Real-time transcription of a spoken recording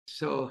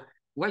So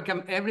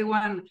welcome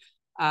everyone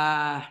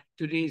to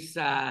this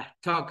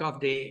talk of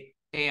the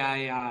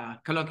AI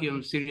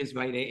Colloquium series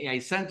by the AI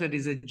Center.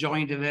 This is a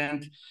joint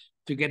event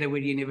together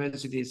with the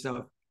universities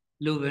of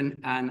Leuven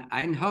and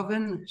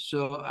Eindhoven.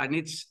 And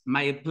it's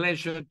my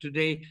pleasure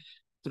today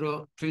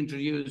to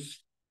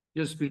introduce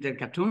Joost-Pieter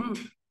Katoen.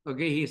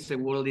 Okay, he's a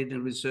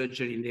world-leading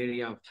researcher in the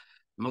area of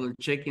model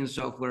checking,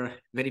 software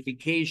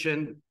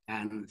verification,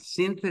 and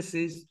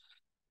synthesis.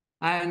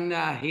 And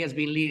he has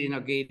been leading,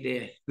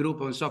 the group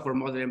on software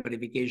model and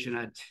verification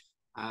at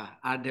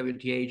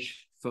RWTH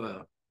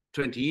for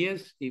 20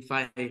 years, if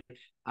I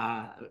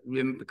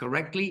remember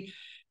correctly.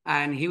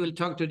 And he will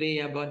talk today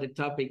about the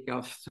topic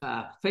of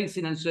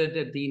facing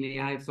uncertainty in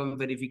AI from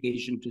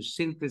verification to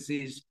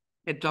synthesis,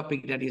 a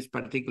topic that is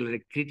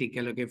particularly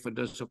critical, for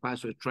those of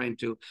us who are trying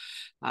to,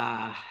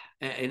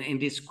 in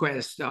this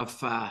quest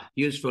of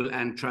useful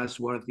and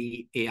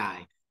trustworthy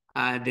AI.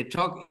 The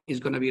talk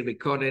is going to be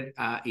recorded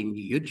in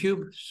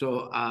YouTube.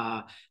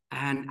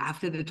 And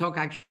after the talk,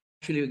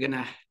 actually, we're going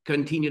to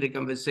continue the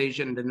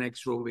conversation in the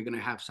next room. We're going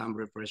to have some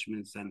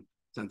refreshments and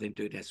something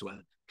to it as well.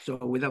 So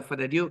without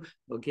further ado,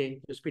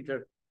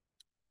 Joost-Pieter.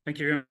 Thank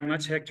you very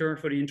much, Hector,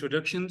 for the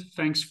introduction.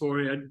 Thanks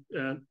for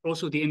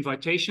also the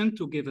invitation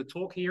to give a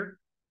talk here.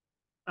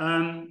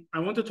 I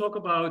want to talk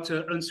about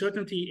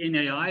uncertainty in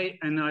AI,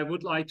 and I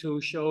would like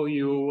to show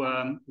you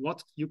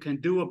what you can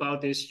do about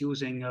this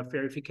using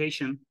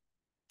verification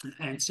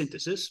and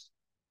synthesis.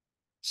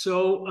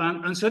 So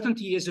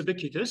uncertainty is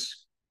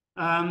ubiquitous.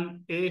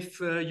 If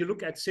you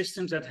look at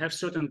systems that have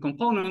certain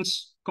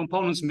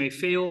components may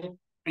fail,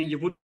 and you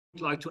would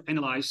like to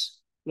analyze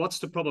what's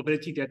the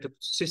probability that the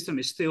system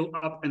is still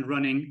up and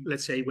running,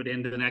 let's say,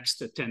 within the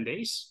next 10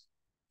 days.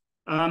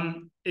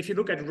 If you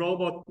look at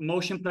robot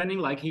motion planning,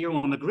 like here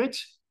on the grid,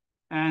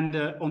 and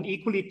on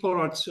equally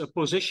colored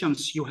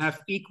positions, you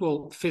have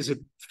equal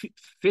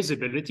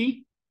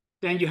visibility,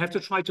 then you have to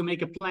try to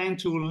make a plan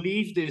to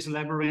leave this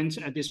labyrinth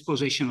at this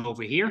position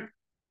over here.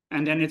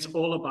 And then it's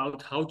all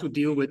about how to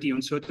deal with the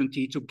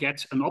uncertainty to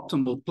get an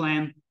optimal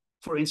plan,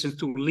 for instance,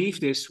 to leave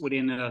this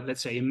within,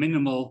 let's say, a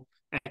minimal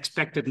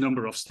expected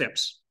number of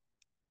steps.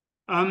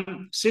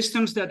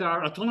 Systems that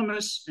are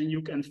autonomous, and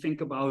you can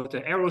think about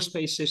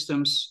aerospace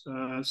systems,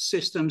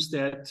 systems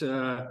that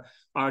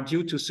are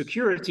due to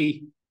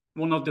security.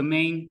 One of the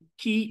main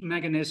key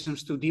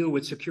mechanisms to deal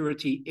with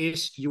security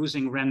is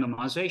using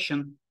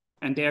randomization.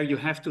 And there you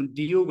have to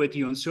deal with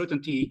the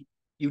uncertainty.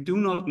 You do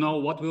not know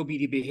what will be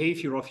the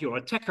behavior of your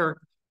attacker.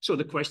 So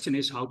the question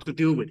is how to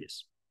deal with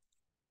this.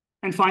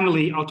 And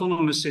finally,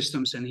 autonomous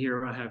systems. And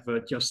here I have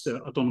just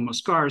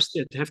autonomous cars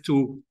that have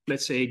to,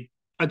 let's say,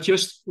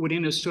 adjust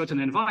within a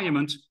certain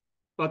environment.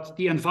 But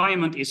the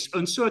environment is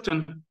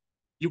uncertain.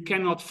 You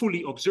cannot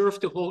fully observe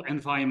the whole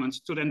environment.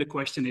 So then the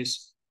question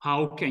is,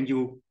 how can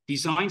you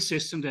design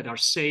systems that are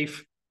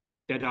safe,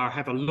 that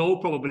have a low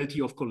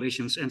probability of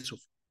collisions, and so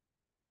forth?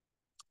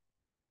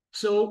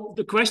 So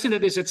the question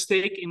that is at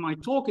stake in my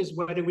talk is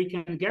whether we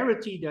can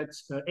guarantee that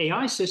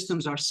AI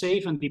systems are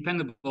safe and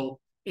dependable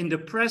in the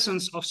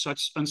presence of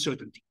such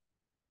uncertainty.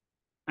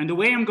 And the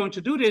way I'm going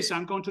to do this,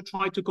 I'm going to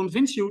try to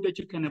convince you that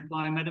you can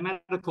apply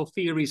mathematical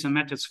theories and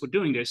methods for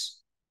doing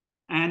this.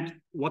 And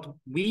what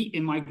we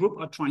in my group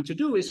are trying to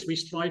do is we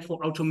strive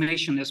for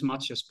automation as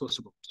much as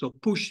possible. So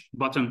push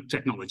button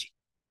technology.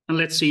 And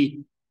let's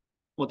see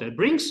what that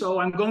brings. So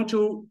I'm going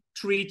to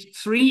treat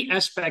three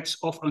aspects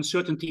of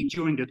uncertainty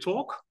during the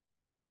talk.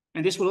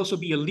 And this will also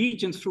be a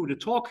legion through the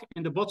talk.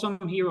 In the bottom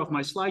here of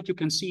my slide, you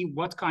can see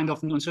what kind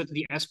of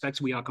uncertainty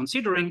aspects we are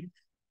considering,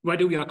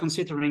 whether we are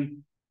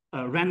considering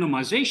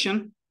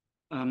randomization,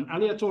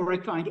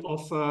 aleatory kind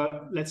of,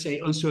 let's say,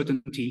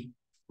 uncertainty,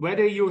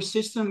 whether your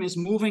system is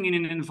moving in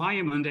an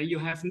environment and you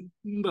have,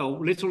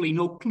 well, literally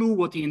no clue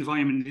what the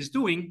environment is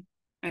doing.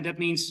 And that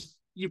means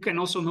you can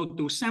also not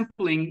do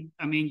sampling.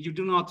 I mean, you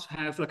do not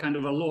have a kind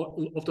of a law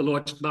of the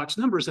large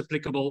numbers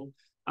applicable.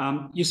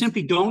 You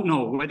simply don't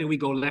know whether we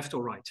go left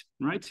or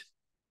right?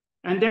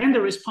 And then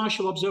there is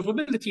partial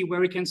observability, where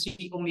we can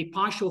see only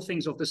partial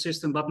things of the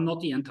system, but not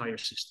the entire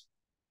system.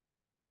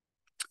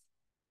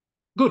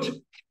 Good.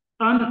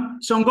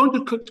 So I'm going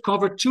to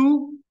cover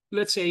two,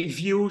 let's say,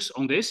 views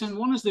on this. And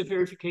one is the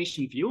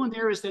verification view. And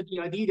there is that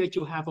the idea that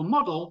you have a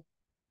model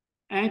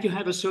and you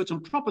have a certain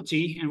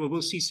property, and we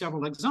will see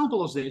several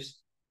examples of this,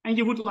 and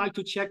you would like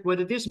to check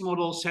whether this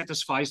model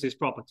satisfies this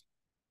property.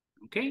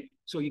 Okay,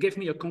 so you give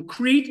me a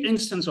concrete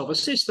instance of a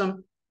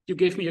system, you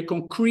give me a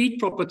concrete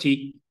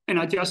property, and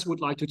I just would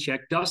like to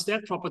check, does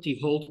that property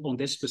hold on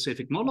this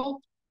specific model?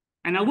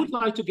 And I would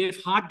like to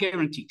give hard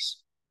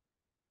guarantees.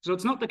 So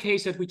it's not the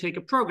case that we take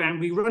a program,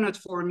 we run it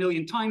for 1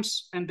 million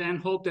times, and then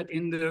hope that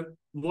in the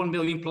 1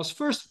 million plus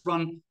first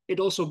run, it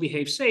also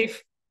behaves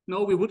safe.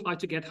 No, we would like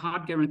to get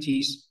hard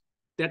guarantees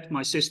that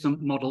my system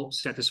model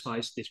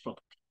satisfies this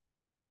property.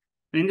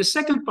 And in the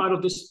second part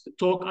of this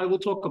talk, I will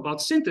talk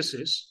about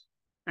synthesis.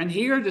 And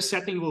here the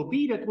setting will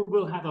be that we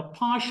will have a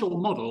partial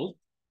model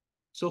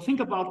So think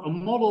about a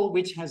model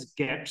which has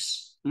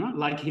gaps,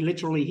 like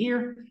literally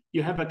here,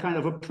 you have a kind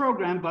of a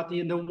program, but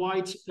in the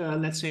white,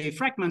 let's say,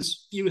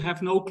 fragments, you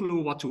have no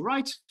clue what to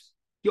write.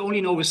 You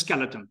only know a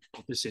skeleton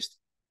of the system,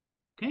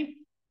 okay?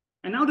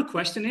 And now the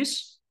question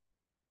is,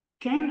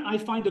 can I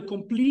find the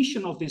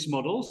completion of this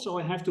model? So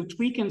I have to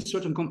tweak in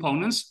certain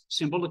components,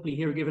 symbolically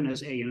here given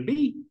as A and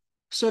B,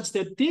 such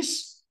that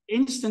this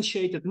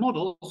instantiated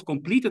model,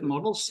 completed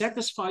model,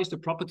 satisfies the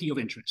property of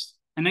interest.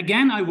 And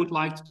again, I would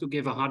like to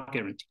give a hard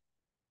guarantee.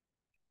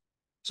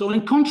 So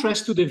in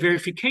contrast to the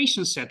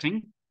verification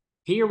setting,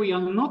 here we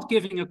are not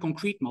giving a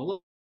concrete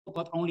model,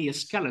 but only a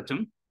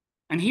skeleton.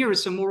 And here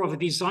is a more of a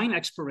design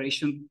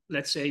exploration,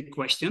 let's say,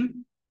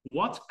 question.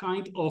 What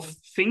kind of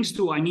things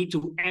do I need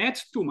to add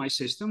to my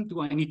system?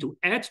 Do I need to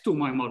add to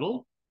my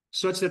model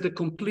such that the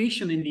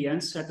completion in the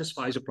end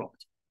satisfies a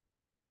property?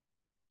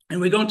 And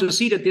we're going to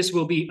see that this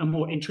will be a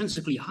more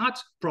intrinsically hard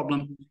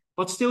problem,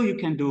 but still you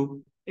can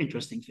do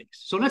interesting things.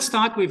 So let's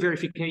start with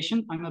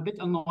verification. I'm a bit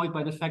annoyed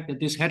by the fact that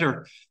this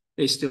header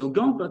is still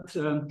gone, but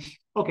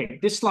okay,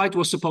 this slide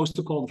was supposed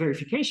to call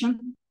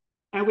verification.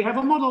 And we have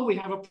a model, we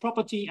have a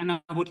property, and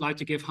I would like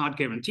to give hard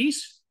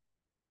guarantees.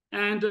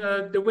 And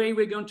the way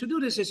we're going to do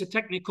this is a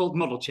technique called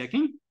model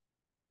checking.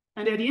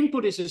 And the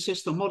input is a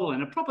system model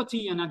and a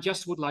property, and I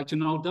just would like to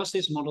know, does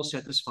this model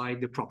satisfy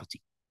the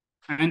property?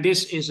 And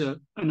this is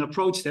an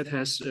approach that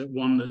has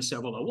won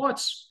several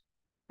awards.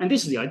 And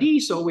this is the idea.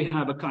 So we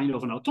have a kind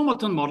of an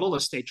automaton model, a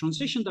state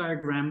transition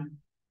diagram.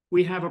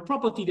 We have a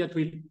property that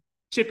we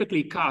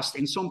typically cast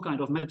in some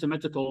kind of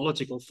mathematical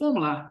logical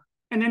formula.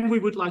 And then we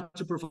would like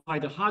to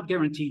provide a hard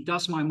guarantee,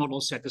 does my model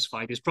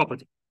satisfy this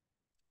property?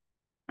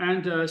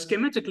 And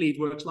schematically, it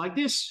works like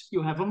this.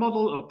 You have a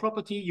model, a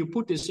property, you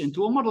put this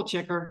into a model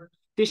checker.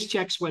 This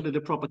checks whether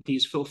the property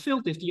is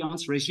fulfilled. If the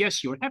answer is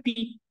yes, you're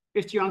happy.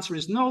 If the answer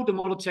is no, the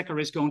model checker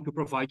is going to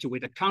provide you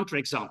with a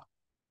counterexample,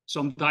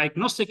 some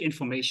diagnostic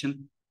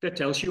information that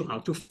tells you how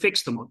to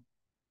fix the model.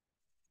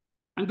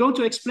 I'm going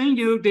to explain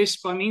you this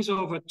by means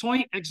of a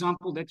toy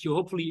example that you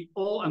hopefully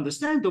all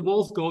understand, the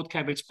wolf, goat,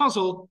 cabbage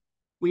puzzle.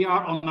 We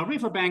are on a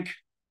riverbank,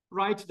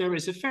 right? There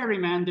is a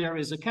ferryman, there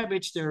is a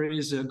cabbage, there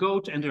is a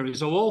goat, and there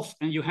is a wolf,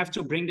 and you have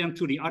to bring them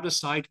to the other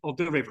side of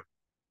the river.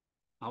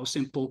 How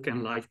simple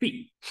can life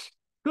be?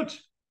 Good.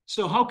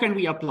 So how can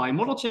we apply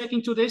model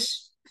checking to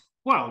this?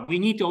 Well, we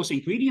need those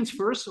ingredients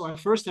first, so I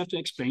first have to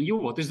explain you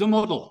what is the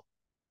model.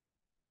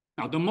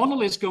 Now, the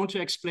model is going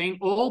to explain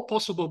all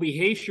possible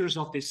behaviors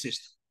of this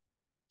system.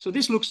 So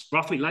this looks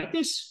roughly like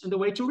this, and the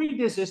way to read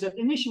this is that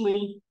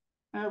initially,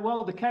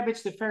 well, the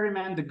cabbage, the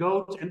ferryman, the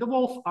goat, and the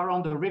wolf are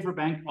on the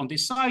riverbank on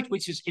this side,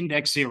 which is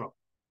index 0.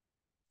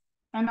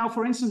 And now,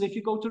 for instance, if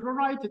you go to the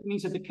right, it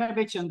means that the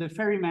cabbage and the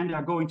ferryman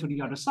are going to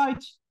the other side,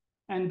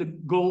 and the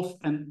goat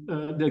and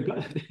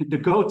the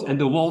goat and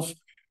the wolf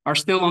are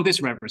still on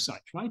this river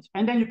side, right?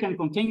 And then you can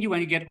continue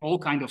and you get all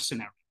kinds of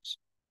scenarios.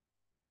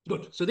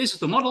 Good. So this is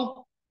the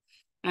model.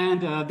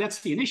 And that's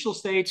the initial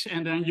stage.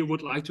 And then you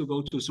would like to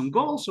go to some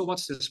goals. So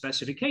what's the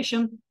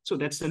specification? So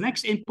that's the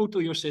next input to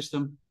your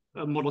system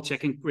model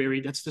checking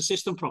query. That's the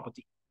system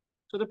property.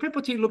 So the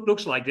property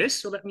looks like this.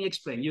 So let me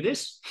explain you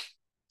this.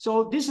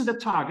 So this is the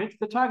target.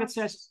 The target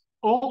says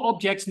all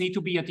objects need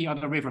to be at the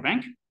other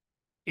riverbank,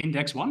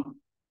 index 1.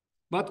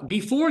 But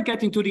before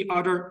getting to the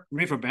other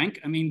riverbank,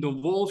 I mean, the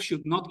wolf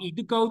should not eat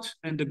the goat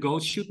and the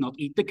goat should not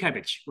eat the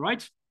cabbage,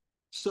 right?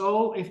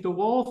 So if the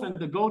wolf and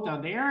the goat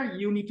are there,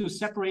 you need to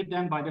separate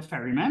them by the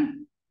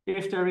ferryman.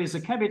 If there is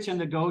a cabbage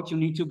and a goat, you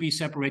need to be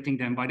separating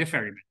them by the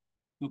ferryman.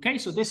 Okay,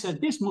 so this says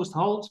this must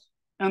hold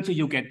until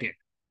you get there.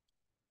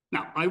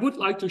 Now, I would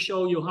like to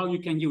show you how you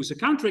can use a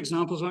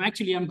counterexample. So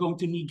actually, I'm going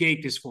to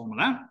negate this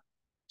formula.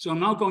 So I'm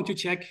now going to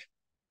check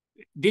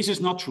this is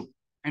not true.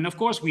 And of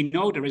course, we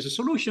know there is a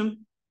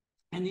solution.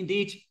 And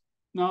indeed,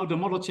 now the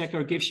model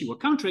checker gives you a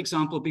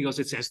counterexample because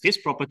it says this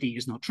property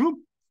is not true.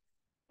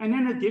 And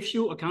then it gives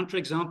you a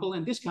counterexample,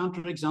 and this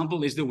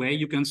counterexample is the way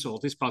you can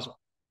solve this puzzle.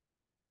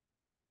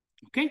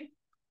 Okay,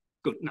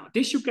 good. Now,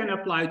 this you can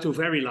apply to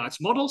very large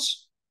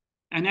models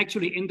and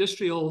actually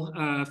industrial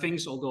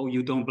things, although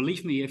you don't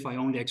believe me if I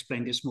only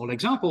explain this small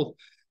example,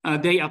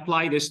 they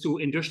apply this to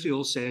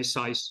industrial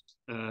size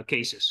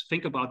cases.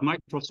 Think about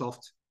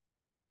Microsoft.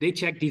 They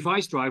check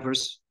device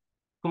drivers,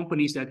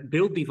 companies that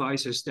build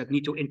devices that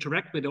need to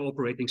interact with the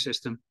operating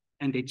system,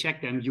 and they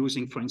check them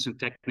using, for instance,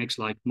 techniques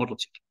like model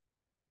checking.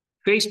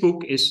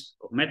 Facebook is,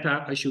 or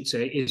Meta, I should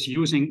say, is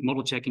using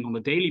model checking on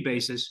a daily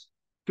basis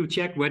to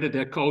check whether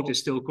their code is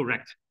still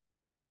correct.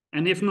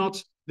 And if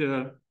not,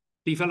 the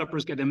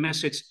developers get a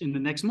message in the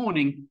next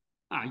morning,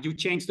 you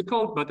changed the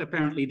code, but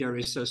apparently there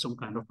is some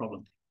kind of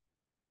problem.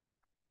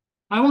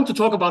 I want to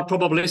talk about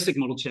probabilistic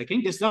model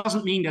checking. This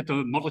doesn't mean that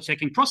the model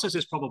checking process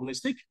is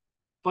probabilistic,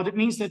 but it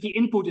means that the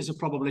input is a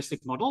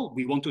probabilistic model.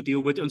 We want to deal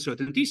with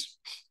uncertainties.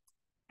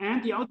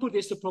 And the output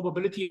is the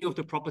probability of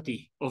the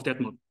property of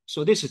that model.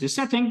 So this is the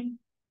setting.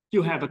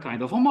 You have a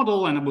kind of a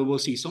model, and we will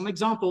see some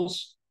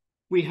examples.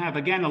 We have,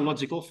 again, a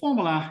logical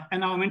formula. And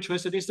now I'm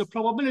interested is the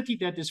probability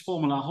that this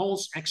formula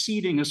holds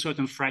exceeding a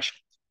certain threshold.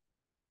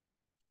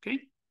 Okay?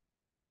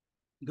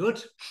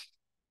 Good.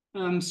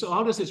 So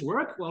how does this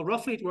work? Well,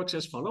 roughly it works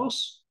as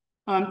follows.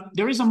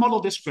 There is a model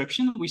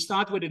description. We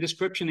start with a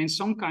description in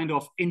some kind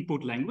of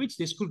input language.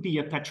 This could be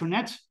a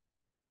patronet.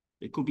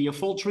 It could be a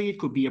fault tree. It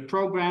could be a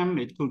program.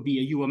 It could be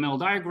a UML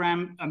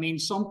diagram. I mean,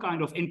 some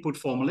kind of input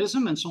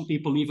formalism, and some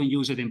people even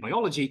use it in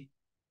biology.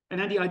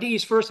 And then the idea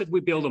is first that we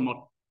build a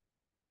model.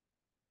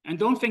 And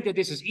don't think that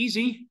this is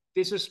easy.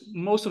 This is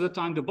most of the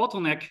time the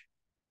bottleneck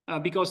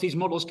because these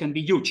models can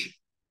be huge.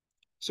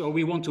 So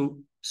we want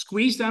to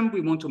squeeze them.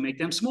 We want to make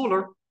them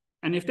smaller.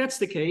 And if that's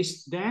the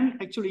case, then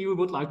actually we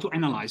would like to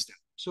analyze them.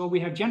 So we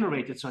have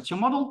generated such a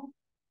model.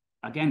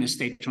 Again, a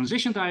state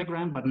transition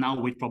diagram, but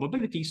now with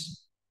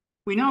probabilities.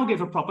 We now give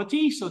a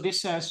property. So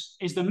this says,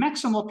 is the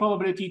maximal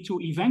probability to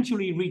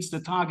eventually reach the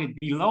target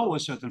below a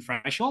certain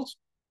threshold?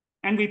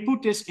 And we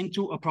put this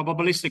into a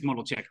probabilistic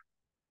model checker.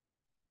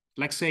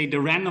 Let's say the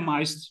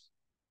randomized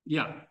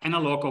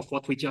analog of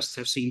what we just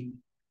have seen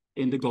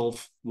in the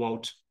wolf,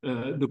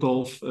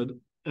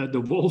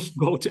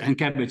 goat, and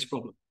cabbage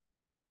problem.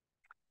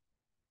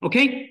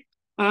 Okay,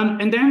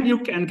 and then you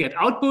can get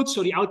output.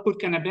 So the output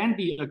can then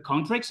be a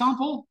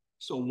counterexample.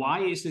 So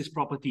why is this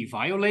property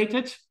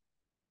violated?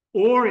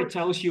 Or it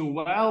tells you,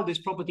 well, this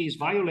property is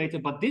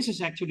violated, but this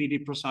is actually the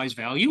precise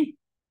value.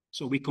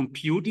 So we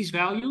compute these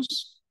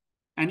values.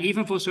 And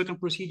even for certain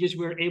procedures,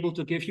 we're able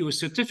to give you a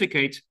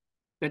certificate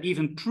that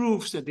even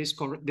proves that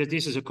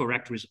this is a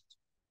correct result.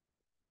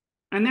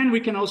 And then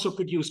we can also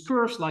produce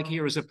curves, like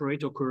here is a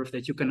Pareto curve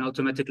that you can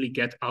automatically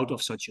get out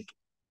of such a tool.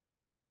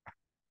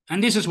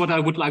 And this is what I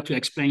would like to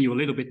explain you a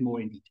little bit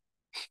more in detail.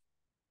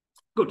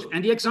 Good,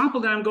 and the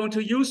example that I'm going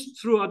to use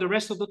throughout the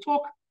rest of the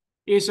talk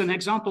is an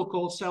example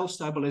called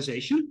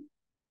self-stabilization.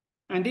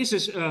 And this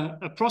is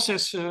a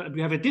process,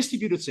 we have a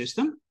distributed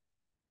system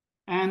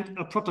and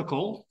a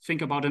protocol,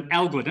 think about an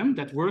algorithm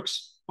that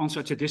works on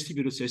such a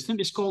distributed system,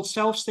 is called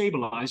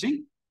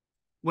self-stabilizing.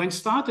 When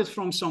started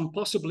from some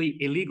possibly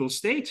illegal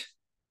state,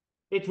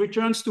 it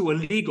returns to a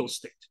legal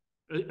state,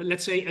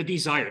 let's say a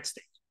desired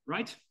state,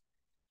 right?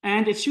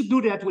 And it should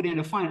do that within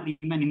a finitely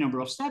many number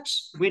of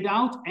steps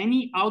without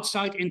any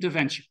outside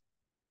intervention.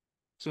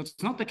 So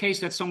it's not the case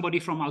that somebody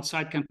from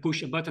outside can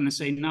push a button and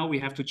say, now we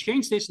have to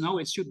change this. No,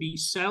 it should be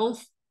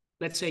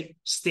let's say,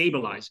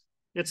 stabilizing.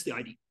 That's the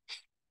idea.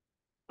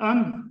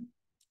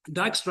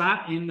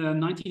 Dijkstra in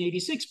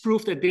 1986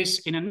 proved that this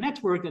in a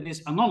network that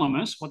is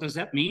anonymous. What does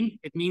that mean?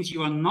 It means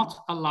you are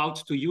not allowed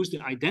to use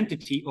the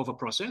identity of a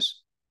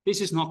process. This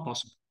is not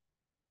possible.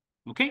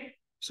 Okay,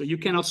 so you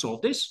cannot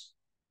solve this.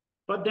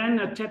 But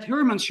then Ted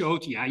Herman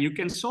showed, yeah, you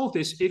can solve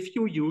this if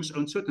you use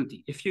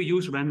uncertainty, if you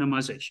use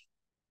randomization.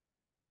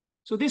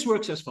 So this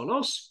works as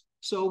follows.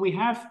 So we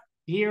have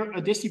here a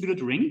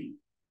distributed ring.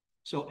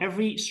 So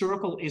every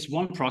circle is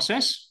one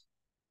process,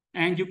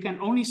 and you can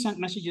only send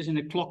messages in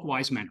a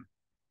clockwise manner.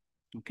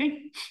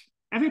 Okay?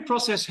 Every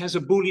process has a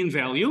Boolean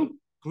value,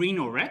 green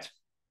or red,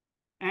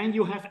 and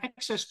you have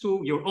access to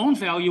your own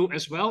value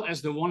as well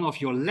as the one of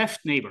your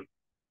left neighbor.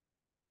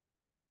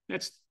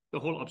 That's the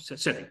whole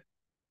setting.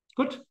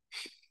 Good.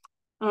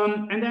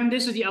 And then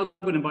this is the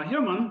algorithm by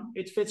Herman.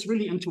 It fits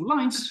really in 2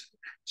 lines.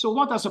 So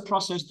what does a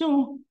process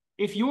do?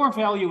 If your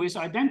value is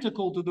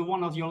identical to the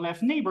one of your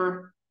left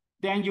neighbor,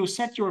 then you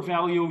set your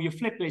value, you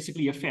flip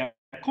basically a fair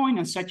coin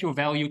and set your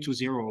value to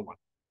 0 or 1.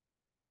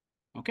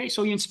 Okay,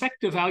 so you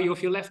inspect the value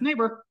of your left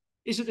neighbor.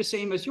 Is it the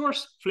same as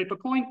yours? Flip a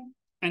coin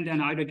and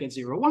then either get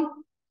 0 or 1.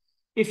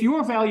 If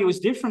your value is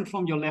different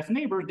from your left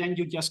neighbor, then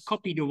you just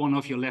copy the one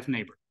of your left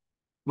neighbor,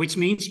 which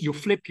means you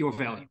flip your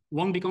value.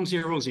 1 becomes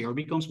 0, 0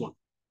 becomes 1.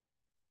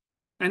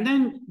 And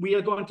then we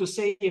are going to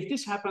say, if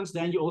this happens,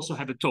 then you also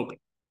have a token.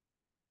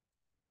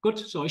 Good,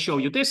 so I show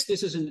you this.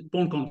 This is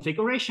one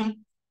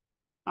configuration.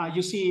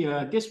 You see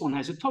this one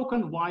has a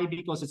token. Why?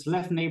 Because its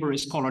left neighbor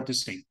is colored the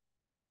same.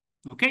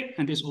 Okay,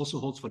 and this also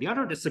holds for the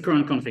other. That's the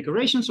current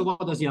configuration. So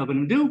what does the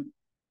algorithm do?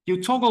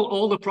 You toggle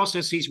all the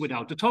processes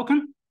without the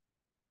token.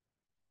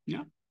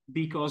 Yeah,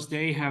 because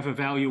they have a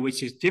value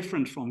which is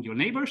different from your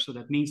neighbor. So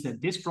that means that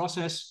this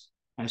process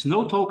has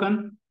no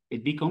token.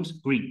 It becomes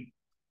green.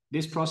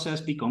 This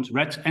process becomes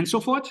red and so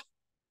forth.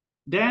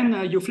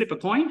 Then you flip a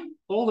coin.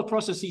 All the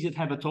processes that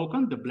have a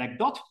token, the black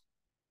dot,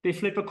 they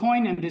flip a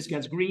coin and this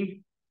gets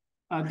green.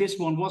 This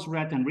one was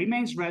red and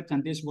remains red,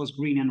 and this was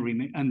green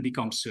and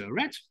becomes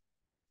red.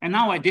 And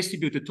now I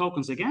distribute the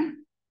tokens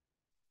again.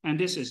 And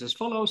this is as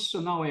follows.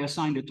 So now I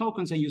assign the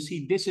tokens, and you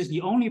see this is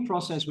the only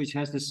process which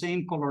has the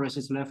same color as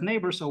its left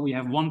neighbor. So we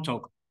have 1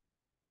 token.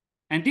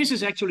 And this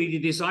is actually the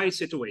desired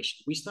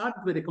situation. We start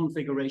with a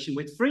configuration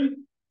with 3,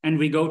 and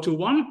we go to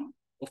 1.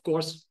 Of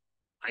course,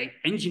 I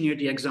engineered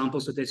the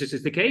example so this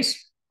is the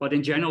case. But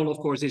in general, of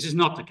course, this is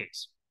not the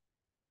case.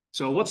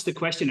 So what's the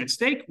question at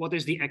stake? What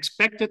is the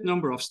expected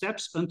number of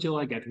steps until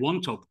I get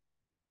 1 token,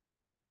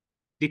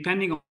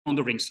 depending on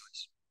the ring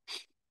size?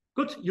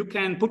 Good, you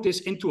can put this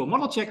into a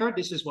model checker.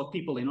 This is what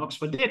people in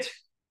Oxford did.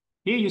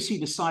 Here you see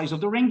the size of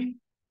the ring.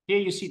 Here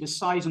you see the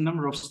size and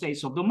number of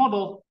states of the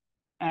model.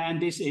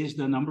 And this is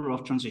the number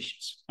of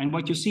transitions. And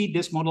what you see,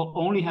 this model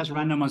only has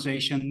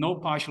randomization, no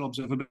partial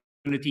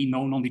observability,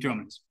 no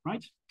non-determinism,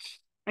 right?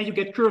 And you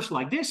get curves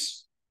like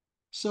this.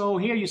 So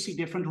here you see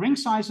different ring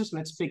sizes.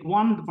 Let's pick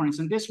one, for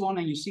instance, this one,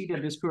 and you see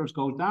that this curve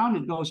goes down.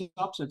 It goes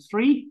up at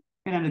 3,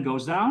 and then it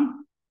goes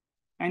down.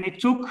 And it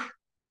took,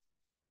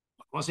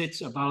 was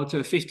it about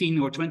 15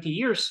 or 20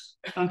 years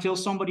until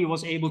somebody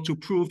was able to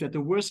prove that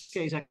the worst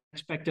case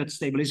expected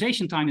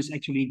stabilization time is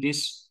actually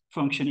this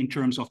function in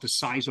terms of the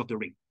size of the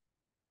ring.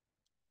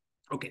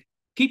 Okay,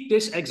 keep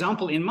this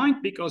example in mind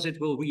because it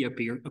will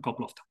reappear a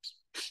couple of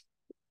times.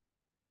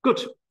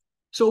 Good.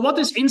 So what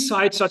is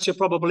inside such a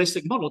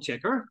probabilistic model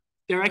checker?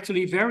 There are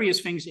actually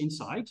various things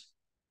inside.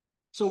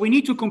 So we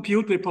need to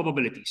compute with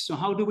probabilities. So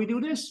how do we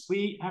do this?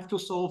 We have to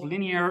solve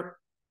linear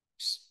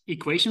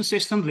equation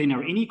systems,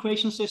 linear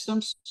inequation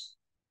systems.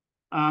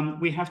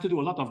 We have to do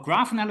a lot of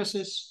graph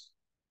analysis,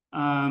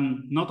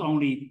 not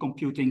only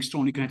computing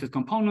strongly connected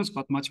components,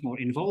 but much more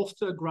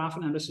involved graph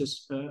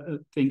analysis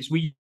things.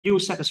 We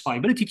use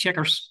satisfiability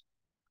checkers.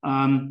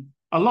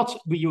 A lot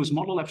we use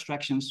model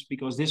abstractions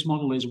because this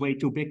model is way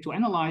too big to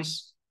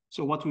analyze.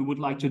 So what we would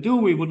like to do,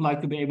 we would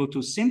like to be able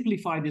to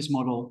simplify this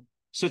model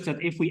such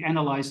that if we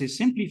analyze this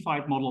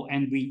simplified model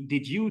and we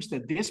deduce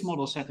that this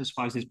model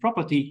satisfies this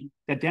property,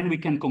 that then we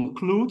can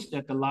conclude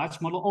that the large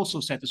model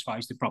also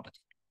satisfies the property.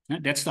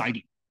 That's the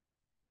idea.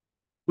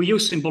 We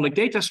use symbolic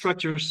data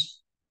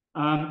structures,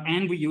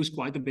 and we use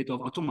quite a bit of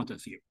automata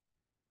theory.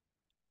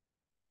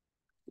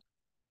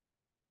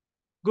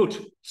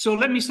 Good. So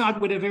let me start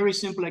with a very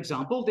simple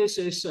example. This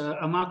is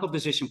a Markov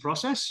decision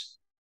process.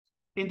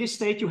 In this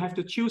state, you have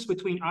to choose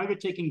between either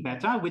taking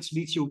beta, which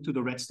leads you to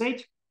the red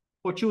state,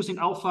 or choosing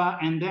alpha,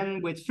 and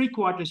then with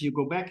 3/4 you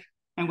go back,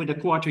 and with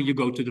 1/4 you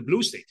go to the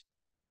blue state.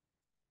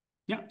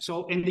 Yeah,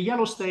 so in the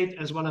yellow state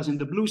as well as in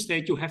the blue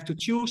state, you have to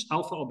choose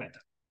alpha or beta.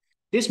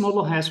 This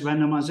model has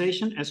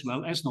randomization as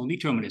well as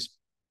non-determinism.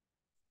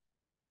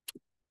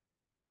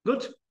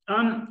 Good.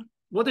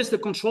 What is the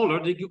controller?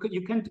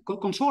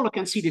 Controller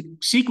can see the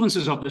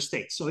sequences of the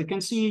states. So it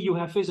can see you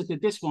have visited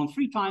this one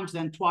 3 times,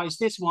 then twice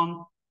this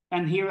one,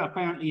 and here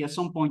apparently at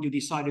some point you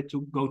decided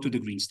to go to the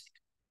green state.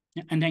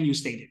 Yeah, and then you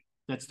stay there.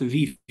 That's the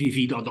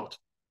v dot.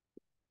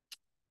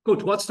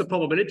 Good, what's the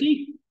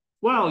probability?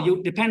 Well,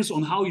 it depends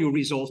on how you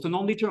resolve the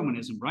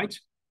non-determinism, right?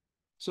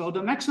 So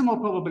the maximal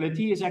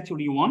probability is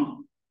actually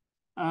 1.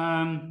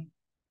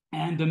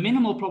 And the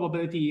minimal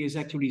probability is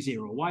actually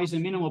 0. Why is the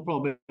minimal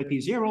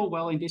probability 0?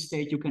 Well, in this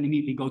state, you can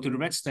immediately go to the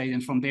red state,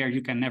 and from there,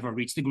 you can never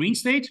reach the green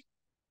state.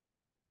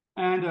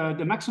 And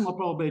the maximal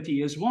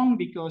probability is 1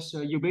 because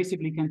you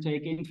basically can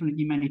take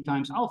infinitely many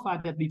times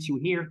alpha. That leads you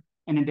here.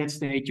 And in that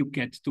state, you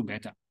get to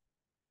beta.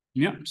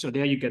 Yeah, so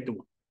there you get the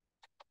 1.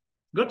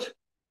 Good.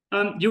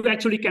 You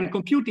actually can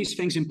compute these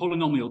things in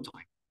polynomial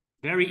time.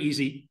 Very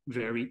easy,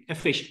 very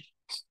efficient.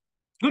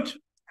 Good.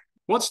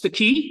 What's the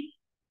key?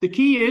 The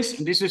key is,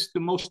 and this is the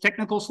most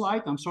technical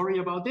slide, I'm sorry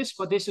about this,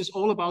 but this is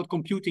all about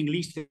computing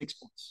least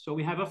exponents. So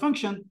we have a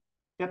function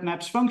that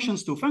maps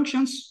functions to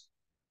functions.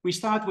 We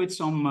start with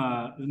some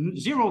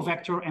 0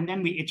 vector, and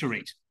then we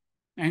iterate.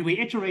 And we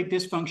iterate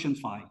this function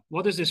phi.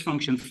 What is this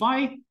function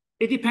phi?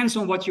 It depends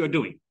on what you're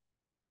doing.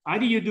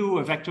 Either you do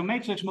a vector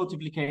matrix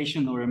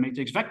multiplication or a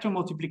matrix vector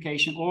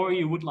multiplication, or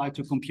you would like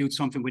to compute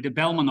something with a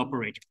Bellman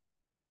operator.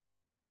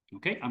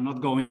 Okay, I'm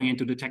not going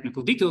into the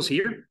technical details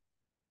here.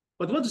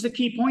 But what is the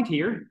key point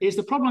here is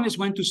the problem is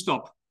when to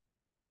stop.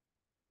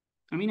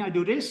 I mean, I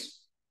do this,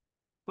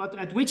 but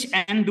at which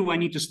end do I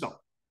need to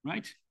stop,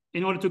 right?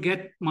 In order to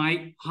get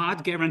my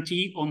hard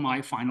guarantee on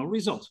my final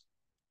result.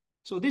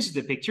 So this is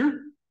the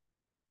picture.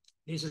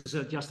 This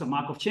is just a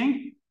Markov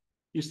chain.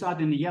 You start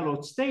in the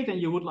yellow state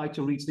and you would like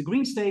to reach the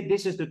green state.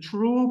 This is the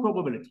true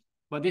probability,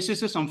 but this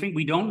is something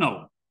we don't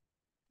know.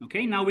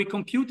 Okay, now we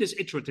compute this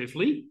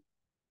iteratively.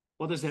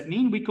 What does that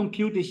mean? We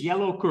compute this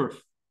yellow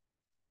curve.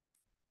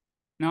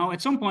 Now,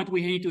 at some point,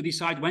 we need to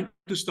decide when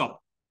to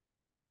stop.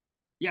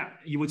 Yeah,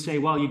 you would say,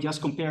 well, you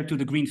just compare to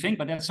the green thing,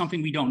 but that's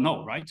something we don't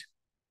know, right?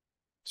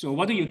 So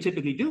what do you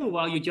typically do?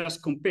 Well, you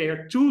just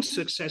compare 2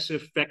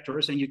 successive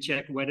vectors and you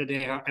check whether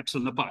they are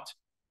epsilon apart.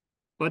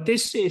 But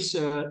this is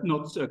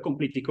not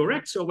completely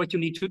correct. So what you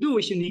need to do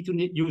is you need to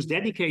use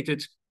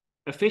dedicated,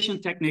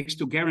 efficient techniques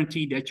to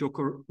guarantee that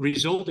your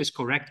result is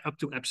correct up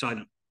to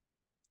epsilon.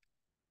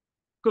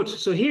 Good,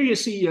 so here you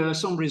see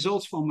some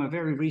results from a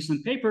very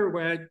recent paper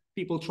where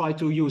people try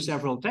to use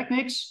several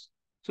techniques.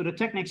 So the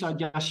techniques I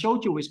just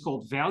showed you is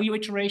called value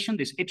iteration,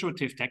 this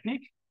iterative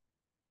technique.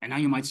 And now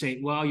you might say,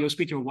 well,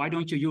 Joost-Pieter, why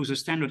don't you use a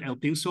standard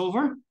LP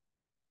solver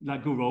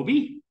like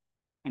Gurobi?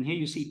 And here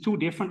you see 2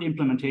 different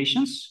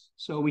implementations.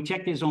 So we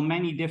check this on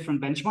many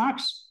different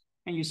benchmarks,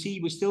 and you see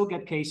we still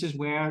get cases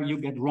where you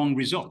get wrong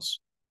results.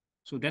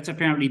 So that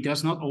apparently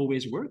does not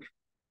always work.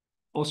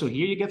 Also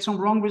here you get some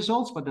wrong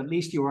results, but at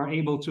least you are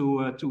able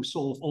to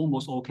solve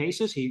almost all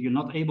cases. Here you're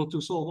not able to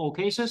solve all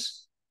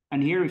cases.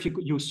 And here if you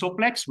could use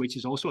Soplex, which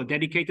is also a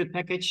dedicated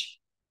package,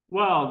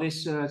 well,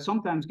 this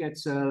sometimes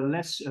gets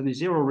less than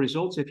 0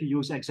 results if you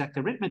use exact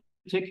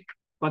arithmetic,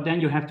 but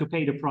then you have to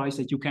pay the price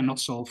that you cannot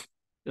solve,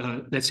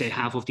 let's say,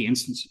 half of the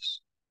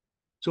instances.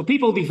 So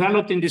people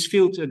developed in this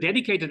field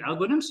dedicated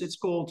algorithms. It's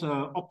called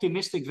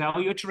optimistic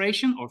value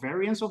iteration or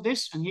variance of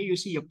this. And here you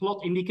see a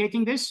plot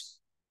indicating this.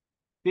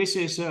 This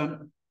is a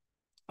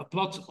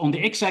plot on the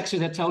x-axis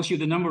that tells you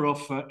the number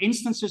of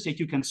instances that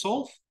you can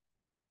solve.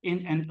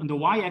 And the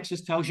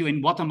y-axis tells you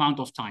in what amount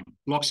of time,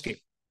 log scale.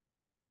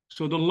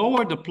 So the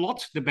lower the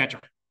plot, the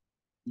better.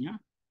 Yeah.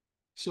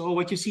 So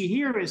what you see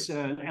here is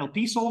an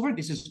LP solver.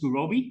 This is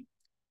Gurobi.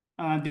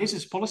 This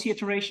is policy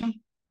iteration.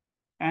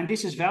 And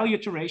this is value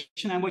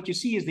iteration. And what you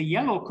see is the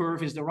yellow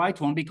curve is the right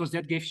one because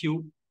that gives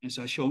you, as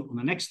I show on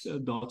the next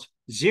dot,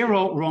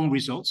 0 wrong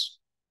results.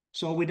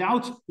 So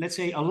without, let's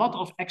say, a lot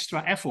of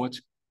extra effort,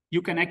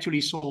 you can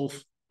actually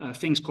solve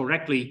things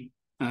correctly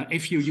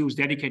if you use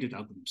dedicated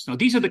algorithms. Now,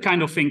 these are the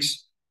kind of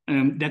things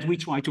that we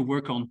try to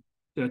work on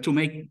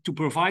to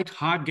provide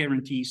hard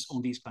guarantees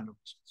on these kind of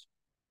results.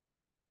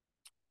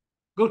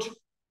 Good.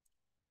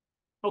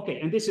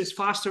 Okay, and this is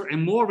faster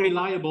and more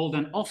reliable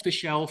than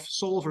off-the-shelf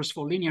solvers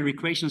for linear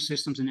equation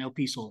systems and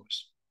LP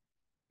solvers.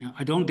 Now,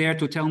 I don't dare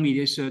to tell me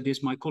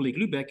this my colleague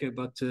Lübeck,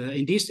 but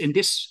in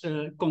this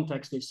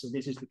context, this is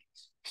the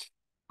case.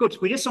 Good,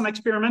 we did some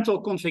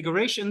experimental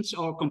configurations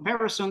or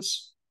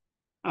comparisons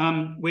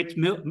with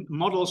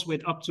models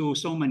with up to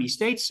so many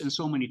states and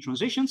so many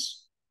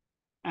transitions.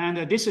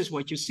 And this is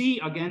what you see,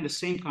 again, the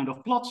same kind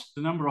of plot,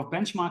 the number of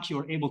benchmarks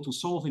you're able to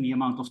solve in the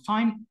amount of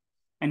time.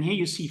 And here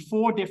you see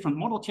 4 different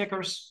model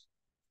checkers.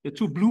 The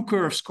 2 blue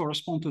curves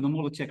correspond to the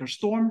model checker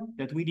Storm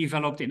that we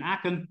developed in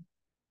Aachen.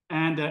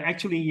 And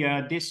actually,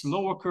 this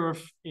lower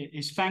curve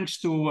is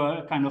thanks to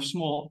a kind of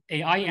small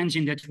AI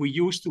engine that we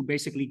use to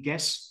basically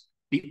guess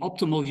the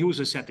optimal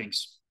user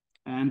settings.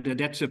 And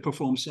that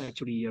performs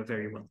actually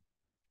very well.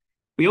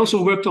 We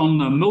also worked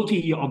on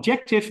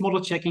multi-objective model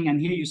checking.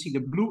 And here you see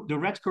the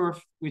red curve,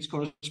 which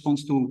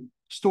corresponds to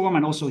Storm.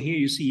 And also here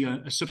you see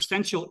a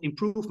substantial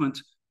improvement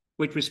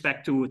with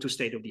respect to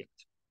state of the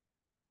art.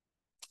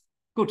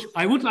 Good.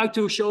 I would like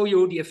to show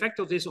you the effect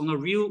of this on a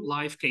real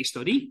life case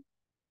study.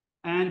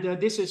 And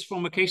this is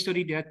from a case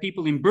study that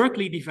people in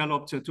Berkeley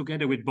developed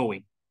together with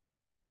Boeing.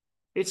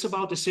 It's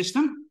about the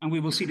system, and we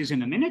will see this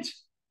in a minute.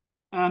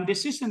 The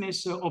system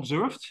is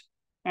observed,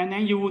 and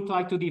then you would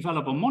like to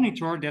develop a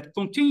monitor that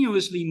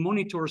continuously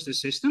monitors the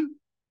system,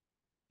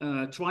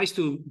 tries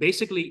to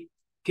basically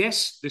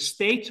guess the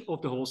state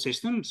of the whole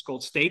system. It's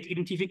called state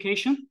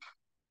identification.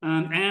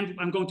 And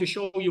I'm going to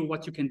show you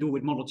what you can do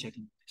with model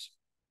checking.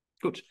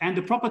 Good. And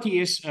the property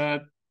is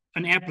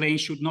an airplane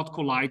should not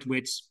collide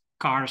with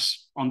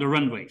cars on the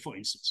runway, for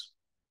instance.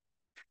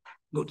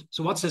 Good.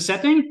 So what's the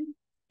setting?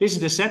 This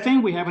is the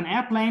setting. We have an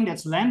airplane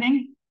that's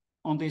landing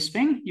on this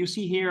thing. You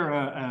see here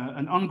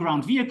an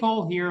on-ground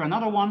vehicle, here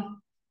another one.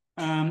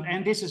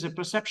 And this is a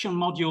perception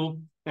module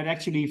that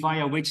actually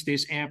via which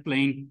this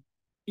airplane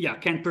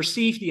can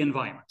perceive the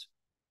environment.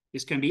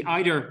 This can be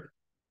either,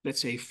 let's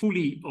say,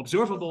 fully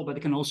observable, but it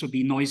can also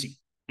be noisy.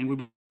 And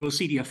we will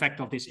see the effect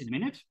of this in a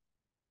minute.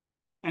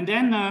 And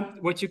then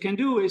what you can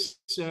do is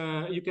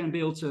you can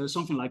build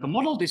something like a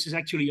model. This is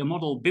actually a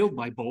model built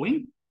by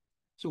Boeing.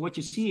 So what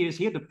you see is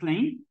here the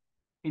plane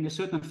in a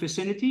certain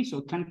vicinity, so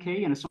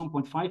 10K and a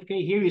 7.5K.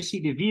 Here you see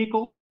the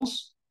vehicles,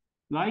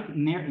 like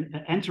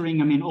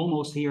entering, I mean,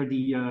 almost here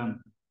the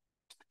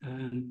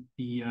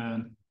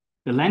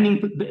landing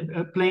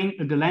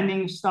plane, the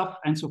landing stuff,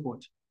 and so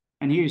forth.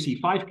 And here you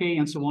see 5K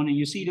and so on. And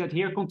you see that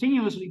here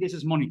continuously this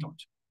is monitored.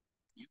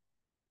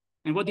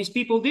 And what these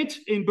people did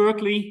in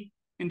Berkeley,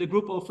 in the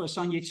group of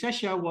Sanjay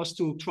Sesha, was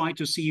to try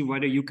to see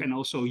whether you can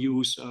also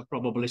use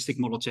probabilistic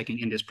model checking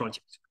in this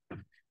project.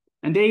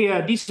 And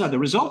these are the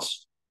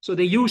results. So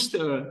they used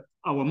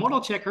our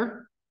model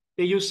checker.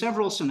 They used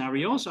several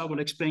scenarios. I will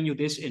explain you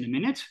this in a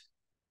minute.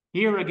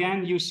 Here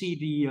again, you see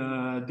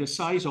the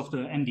size of the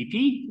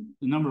MDP,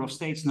 the number of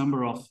states,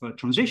 number of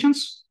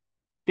transitions.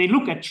 They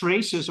look at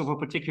traces of a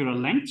particular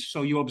length.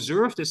 So you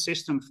observe the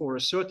system for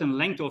a certain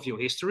length of your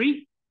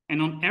history.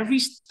 And on every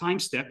time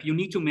step,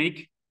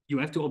 you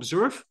have to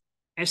observe,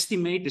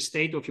 estimate the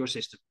state of your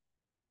system.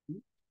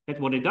 That's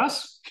what it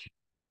does.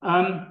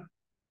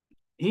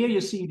 Here you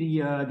see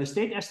the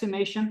state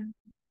estimation,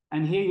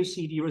 and here you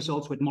see the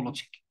results with model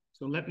check.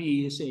 So let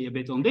me say a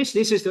bit on this.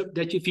 This is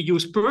that if you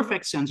use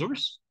perfect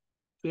sensors,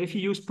 so if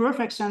you use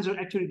perfect sensor,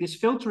 actually this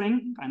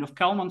filtering, kind of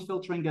Kalman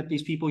filtering that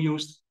these people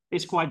used,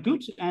 is quite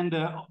good, and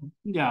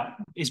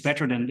is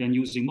better than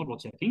using model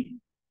checking.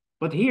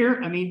 But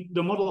here, I mean,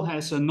 the model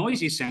has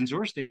noisy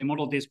sensors. They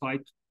modeled this by,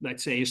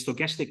 let's say, a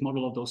stochastic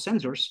model of those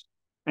sensors.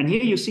 And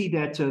here you see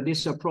that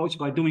this approach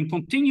by doing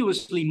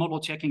continuously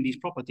model checking these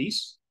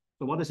properties.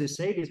 So what does this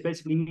say? This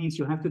basically means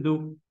you have to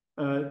do,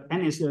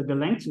 n is the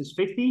length is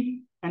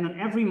 50. And on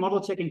every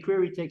model checking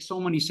query takes so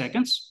many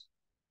seconds.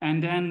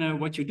 And then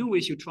what you do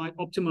is you try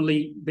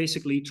optimally,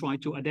 basically try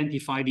to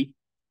identify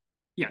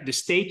the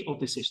state of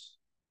the system.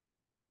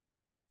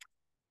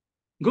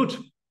 Good.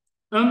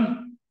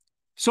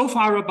 So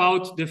far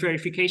about the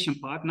verification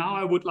part. Now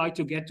I would like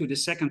to get to the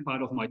second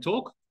part of my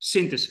talk,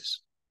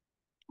 synthesis.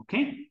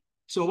 Okay,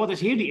 so what is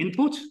here the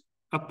input?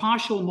 A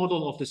partial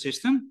model of the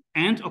system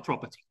and a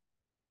property.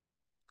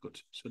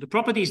 Good, so the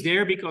property is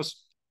there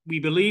because we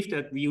believe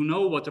that you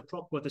know what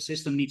the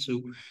system needs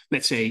to,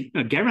 let's say,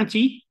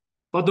 guarantee,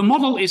 but the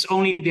model is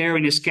only there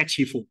in a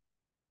sketchy form,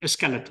 a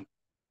skeleton,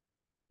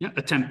 yeah,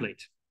 a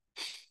template.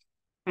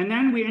 And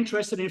then we're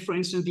interested in, for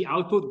instance, the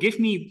output. Give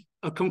me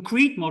a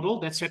concrete model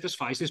that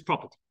satisfies this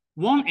property.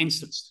 One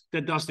instance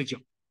that does the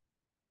job.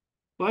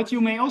 But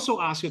you may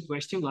also ask a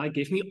question like,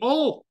 give me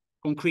all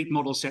concrete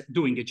models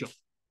doing the job.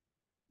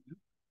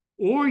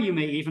 Or you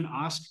may even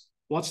ask,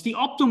 what's the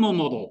optimal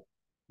model?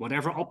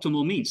 Whatever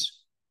optimal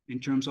means, in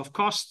terms of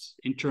cost,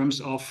 in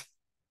terms of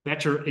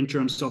better, in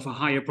terms of a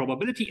higher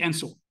probability, and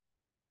so on.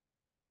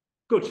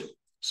 Good.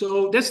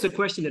 So that's the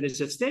question that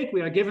is at stake.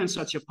 We are given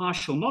such a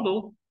partial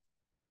model,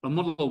 a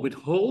model with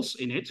holes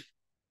in it.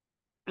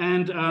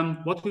 And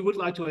what we would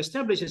like to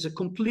establish is a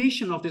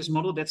completion of this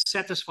model that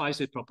satisfies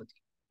the property.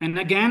 And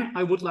again,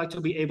 I would like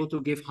to be able to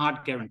give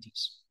hard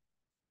guarantees.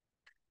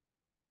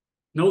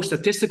 No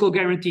statistical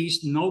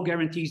guarantees, no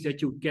guarantees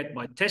that you get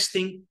by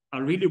testing. I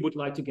really would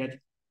like to get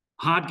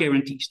hard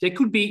guarantees. They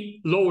could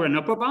be lower and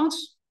upper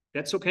bounds.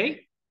 That's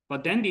okay.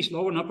 But then these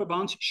lower and upper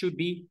bounds should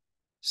be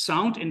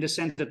sound in the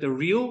sense that the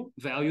real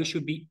value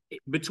should be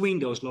between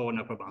those lower and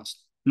upper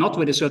bounds. Not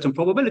with a certain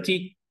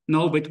probability,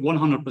 no, with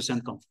 100%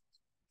 confidence.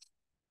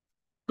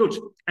 Good.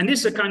 And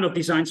this is a kind of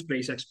design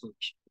space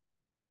exploration.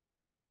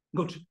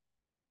 Good.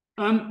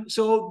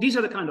 So these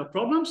are the kind of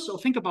problems. So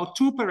think about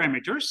two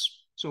parameters.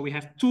 So we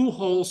have two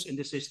holes in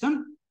the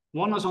system.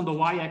 One is on the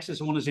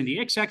y-axis, one is in the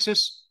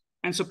x-axis.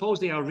 And suppose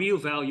they are real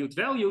valued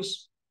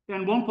values.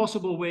 Then one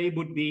possible way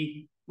would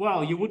be,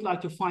 well, you would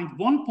like to find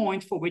one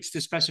point for which the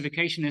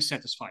specification is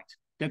satisfied.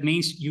 That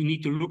means you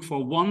need to look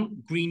for one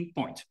green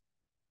point.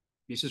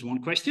 This is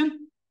one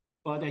question.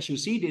 But as you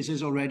see, this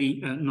is already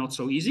not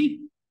so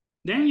easy.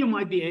 Then you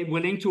might be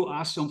willing to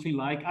ask something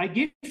like, I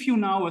give you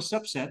now a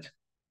subset.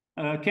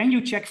 Can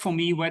you check for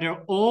me whether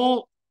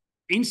all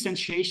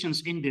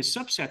instantiations in this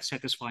subset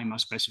satisfy my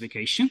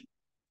specification?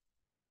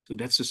 So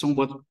that's a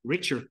somewhat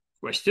richer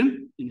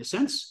question in a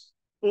sense.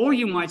 Or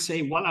you might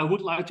say, well, I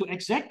would like to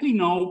exactly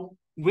know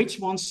which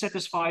ones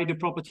satisfy the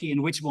property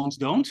and which ones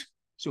don't.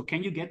 So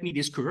can you get me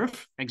this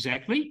curve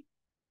exactly?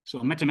 So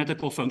a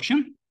mathematical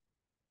function.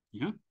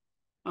 Yeah.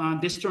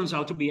 This turns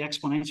out to be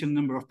exponential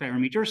number of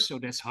parameters, so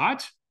that's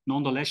hard.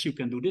 Nonetheless, you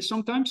can do this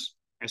sometimes,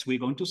 as we're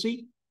going to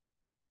see.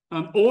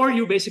 Or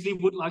you basically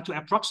would like to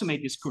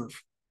approximate this curve.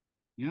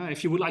 Yeah,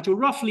 if you would like to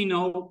roughly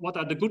know what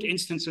are the good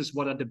instances,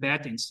 what are the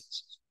bad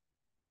instances.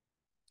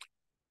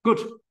 Good.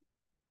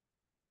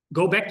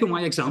 Go back to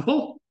my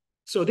example.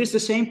 So this is the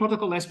same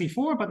protocol as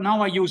before, but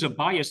now I use a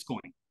biased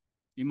coin.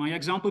 In my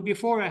example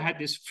before, I had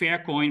this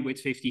fair coin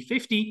with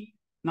 50-50.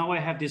 Now I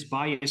have this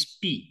bias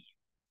P.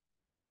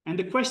 And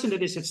the question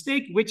that is at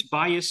stake, which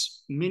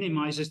bias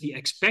minimizes the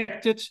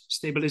expected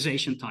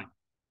stabilization time?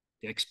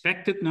 The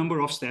expected number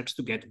of steps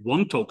to get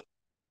one token.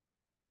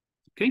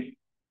 Okay,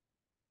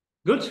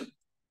 good.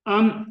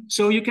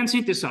 So you can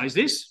synthesize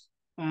this.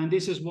 And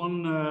this is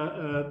one,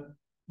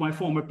 my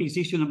former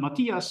PhD student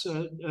Matthias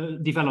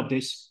developed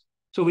this.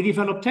 So we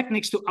developed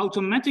techniques to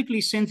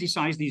automatically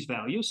synthesize these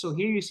values. So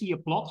here you see a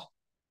plot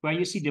where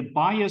you see the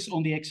bias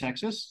on the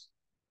x-axis.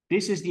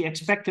 This is the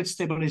expected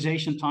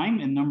stabilization time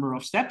in number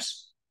of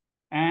steps.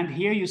 And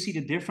here you see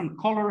the different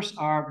colors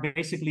are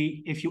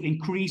basically if you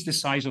increase the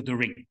size of the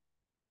ring.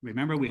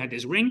 Remember, we had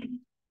this ring.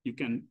 You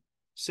can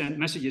send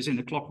messages in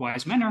a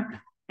clockwise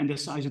manner and the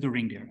size of the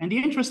ring there. And the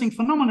interesting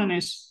phenomenon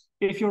is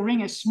if your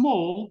ring is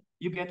small,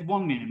 you get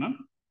one minimum.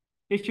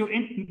 If your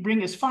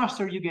ring is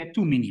faster, you get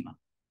two minima.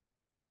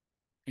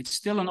 It's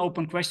still an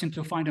open question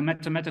to find a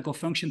mathematical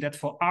function that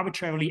for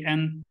arbitrarily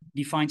n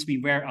defines me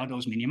where are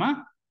those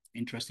minima.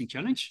 Interesting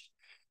challenge.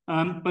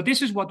 But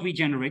this is what we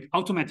generate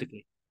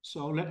automatically.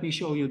 So let me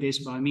show you this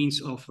by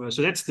means of,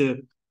 so that's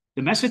the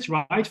message,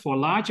 right? For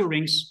larger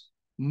rings,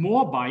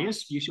 more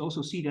bias. You should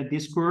also see that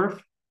this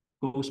curve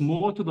goes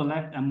more to the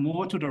left and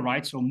more to the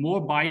right. So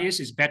more bias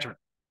is better.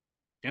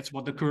 That's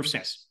what the curve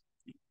says.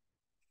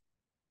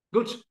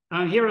 Good.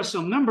 Here are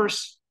some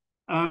numbers.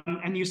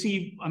 And you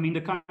see, I mean,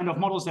 the kind of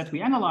models that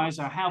we analyze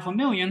are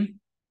 500,000.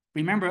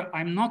 Remember,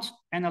 I'm not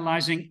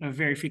analyzing a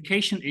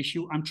verification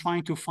issue. I'm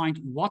trying to find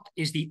what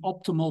is the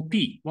optimal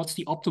P. What's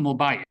the optimal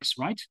bias,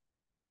 right?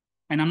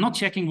 And I'm not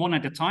checking one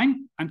at a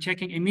time. I'm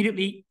checking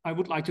immediately. I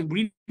would like to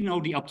really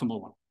know the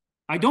optimal one.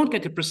 I don't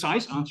get a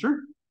precise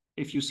answer,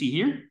 if you see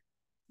here,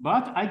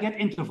 but I get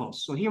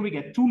intervals. So here we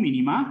get two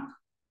minima,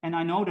 and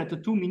I know that the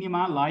two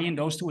minima lie in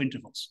those two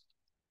intervals.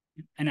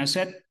 And as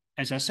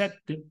I said,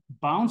 the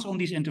bounds on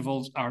these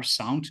intervals are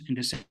sound in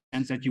the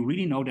sense that you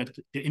really know that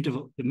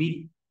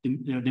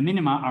the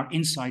minima are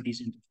inside these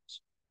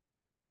intervals.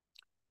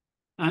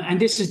 And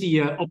this is the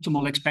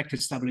optimal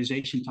expected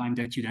stabilization time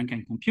that you then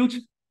can compute.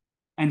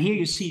 And here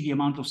you see the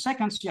amount of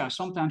seconds. Yeah,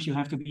 sometimes you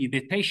have to be a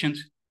bit patient.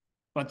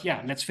 But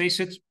yeah, let's face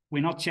it,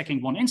 we're not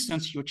checking one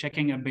instance. You're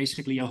checking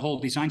basically a whole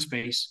design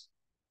space,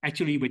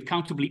 actually with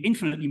countably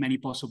infinitely many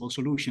possible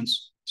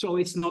solutions. So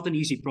it's not an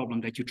easy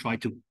problem that you try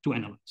to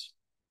analyze.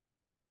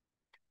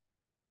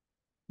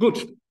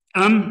 Good.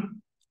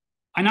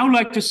 I now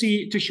like to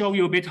show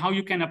you a bit how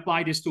you can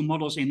apply this to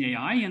models in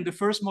AI. And the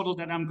first model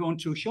that I'm going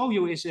to show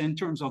you is in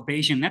terms of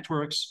Bayesian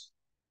networks.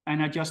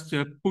 And I just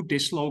put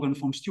this slogan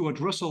from Stuart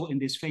Russell in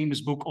this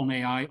famous book on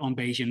AI on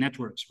Bayesian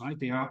networks, right?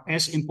 They are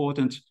as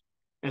important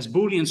as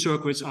Boolean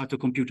circuits are to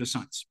computer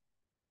science.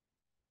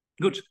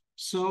 Good.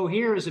 So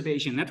here is a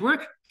Bayesian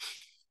network.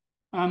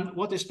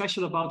 What is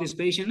special about these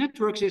Bayesian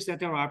networks is that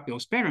there are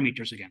those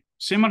parameters again.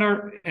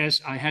 Similar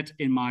as I had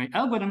in my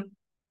algorithm,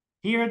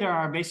 here there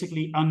are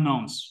basically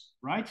unknowns,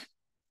 right?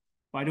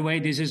 By the way,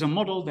 this is a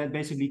model that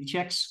basically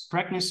checks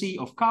pregnancy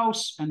of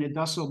cows, and it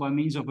does so by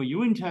means of a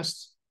urine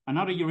test,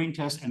 another urine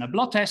test, and a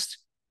blood test.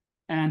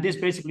 And this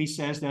basically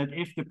says that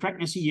if the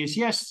pregnancy is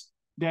yes,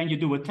 then you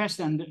do a test,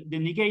 and the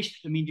negation,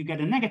 I mean, you get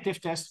a negative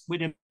test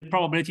with a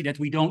probability that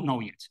we don't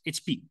know yet. It's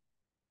P.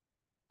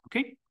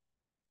 Okay,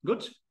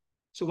 good.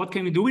 So what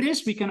can we do with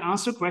this? We can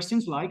answer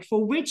questions like,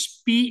 for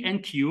which P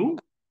and Q,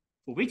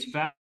 for which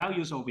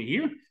values over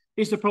here,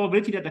 is the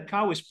probability that the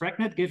cow is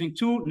pregnant giving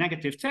 2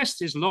 negative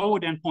tests is lower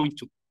than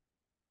 0.2.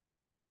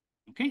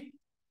 Okay,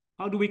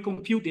 how do we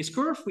compute this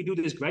curve? We do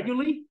this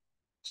gradually.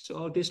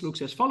 So this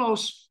looks as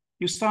follows.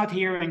 You start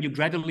here and you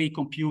gradually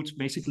compute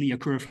basically a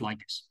curve like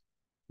this.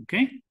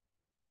 Okay,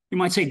 you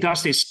might say,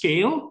 does this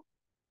scale?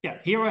 Yeah,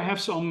 here I have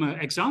some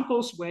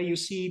examples where you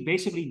see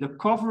basically the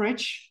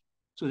coverage.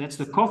 So that's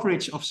the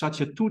coverage of such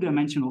a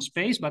 2-dimensional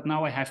space, but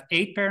now I have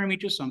 8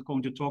 parameters. So I'm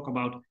going to talk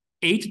about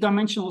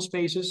 8-dimensional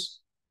spaces.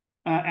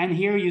 And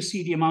here you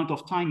see the amount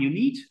of time you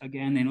need,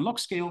 again in log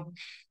scale.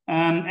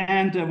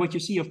 What you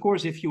see, of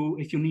course, if you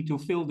need to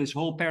fill this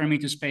whole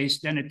parameter space,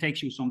 then it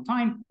takes you some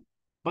time.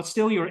 But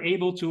still you're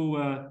able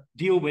to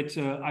deal with,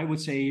 I would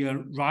say,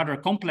 rather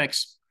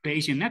complex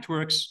Bayesian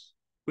networks,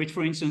 which,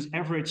 for instance,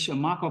 average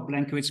Markov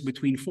blankets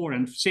between 4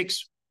 and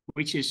 6,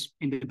 which is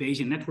in the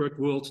Bayesian network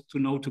world to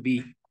know to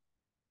be,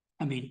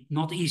 I mean,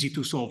 not easy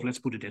to solve, let's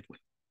put it that way.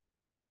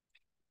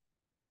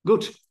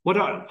 Good. What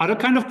are other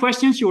kind of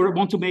questions? You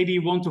want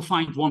to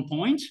find one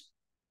point.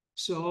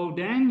 So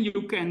then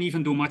you can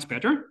even do much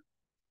better.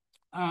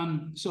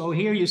 So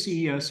here you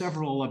see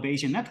several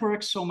Bayesian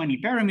networks, so many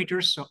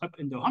parameters, so up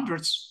in the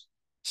hundreds,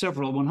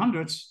 several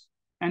 100s.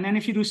 And then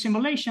if you do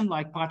simulation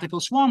like particle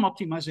swarm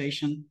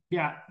optimization,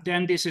 yeah,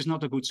 then this is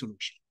not a good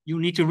solution. You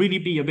need to really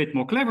be a bit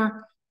more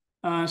clever.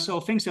 So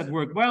things that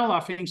work well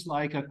are things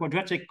like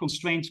quadratic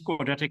constraint,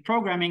 quadratic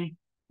programming,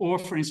 or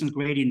for instance,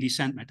 gradient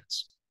descent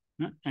methods.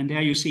 And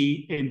there you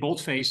see in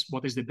boldface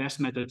what is the best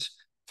method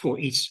for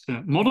each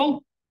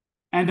model.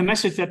 And the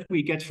message that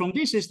we get from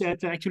this is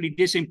that actually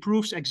this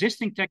improves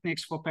existing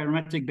techniques for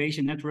parametric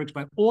Bayesian networks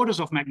by orders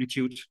of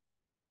magnitude.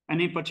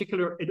 And in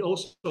particular, it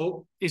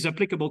also is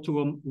applicable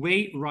to a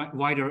way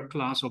wider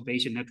class of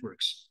Bayesian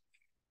networks.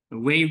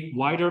 Way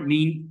wider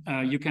mean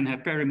you can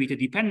have parameter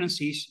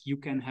dependencies. You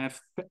can have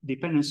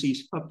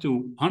dependencies up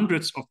to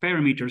hundreds of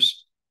parameters.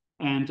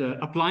 And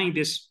applying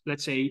this,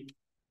 let's say,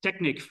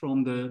 technique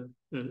from the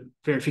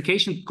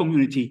verification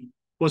community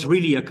was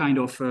really a kind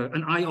of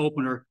an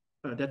eye-opener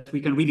that we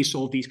can really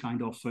solve these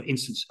kind of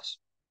instances.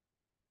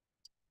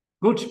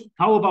 Good.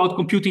 How about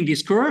computing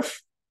this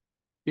curve?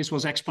 This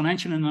was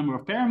exponential in the number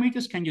of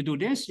parameters. Can you do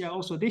this? Yeah,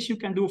 also this you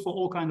can do for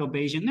all kinds of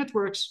Bayesian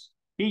networks.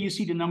 Here you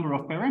see the number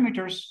of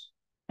parameters.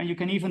 And you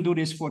can even do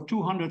this for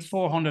 200,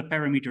 400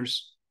 parameters.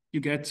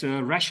 You get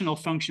rational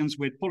functions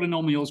with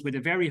polynomials with a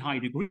very high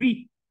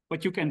degree,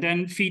 but you can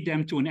then feed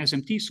them to an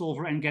SMT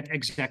solver and get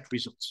exact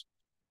results.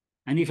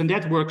 And even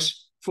that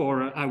works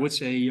for, I would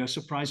say,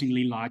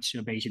 surprisingly large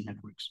Bayesian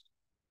networks.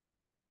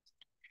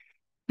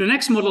 The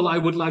next model I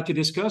would like to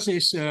discuss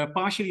is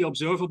partially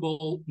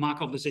observable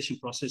Markov decision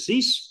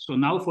processes. So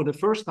now for the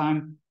first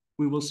time,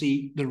 we will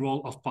see the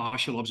role of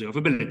partial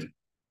observability,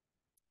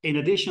 in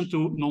addition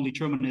to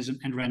non-determinism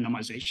and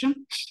randomization.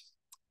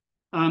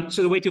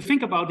 So the way to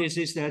think about this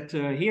is that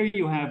here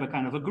you have a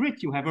kind of a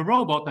grid. You have a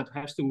robot that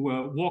has to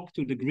walk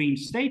to the green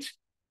state,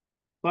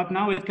 but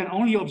now it can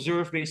only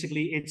observe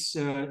basically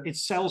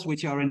its cells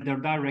which are in their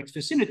direct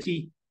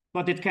vicinity,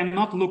 but it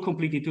cannot look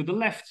completely to the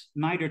left,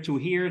 neither to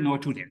here nor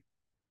to there.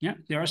 Yeah,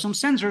 there are some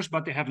sensors,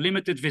 but they have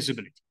limited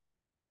visibility.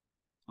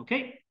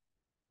 Okay,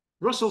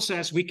 Russell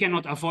says we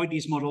cannot avoid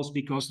these models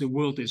because the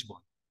world is one.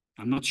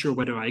 I'm not sure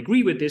whether I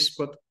agree with this,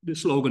 but the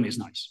slogan is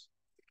nice.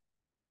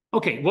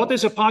 Okay, what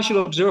is a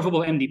partial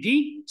observable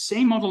MDP?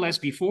 Same model as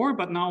before,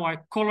 but now I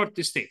colored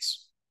the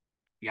states.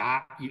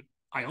 Yeah,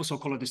 I also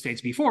colored the states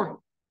before,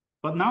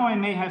 but now I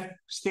may have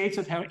states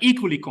that are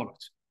equally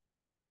colored.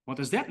 What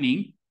does that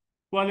mean?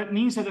 Well, it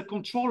means that a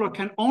controller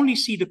can only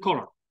see the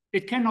color.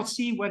 It cannot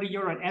see whether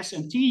you're an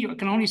SMT, it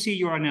can only see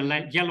you're in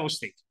a yellow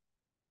state.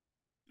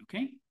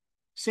 Okay,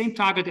 same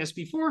target as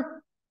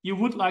before. You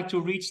would like to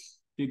reach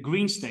the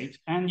green state,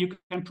 and you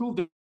can prove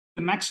that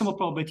the maximal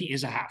probability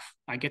is 1/2.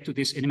 I get to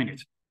this in a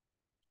minute.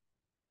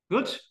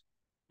 Good.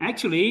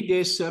 Actually,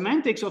 the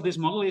semantics of this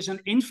model is an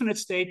infinite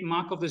state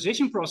Markov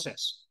decision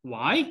process.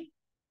 Why?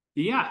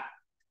 Yeah.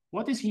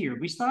 What is here?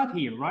 We start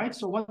here, right?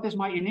 So what is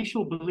my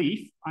initial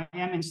belief? I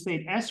am in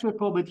state S with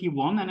probability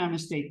 1, and I'm in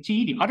state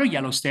T, the other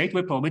yellow state,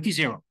 with probability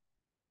 0.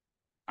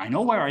 I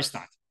know where I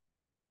start.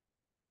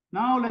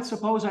 Now let's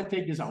suppose I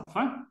take this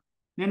alpha.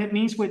 Then it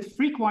means with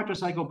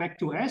 3/4 I go back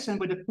to S, and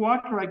with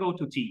 1/4 I go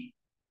to T.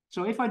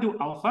 So if I do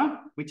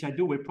alpha, which I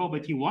do with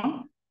probability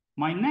 1,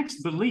 my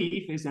next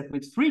belief is that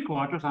with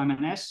 3/4 I'm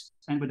in S,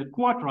 and with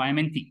 1/4 I'm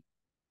in T.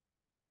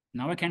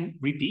 Now I can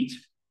repeat.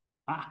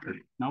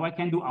 Now I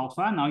can do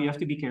alpha. Now you have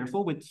to be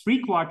careful. With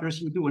 3/4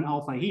 you do an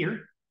alpha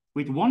here.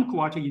 With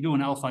 1/4 you do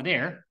an alpha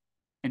there.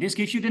 And this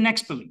gives you the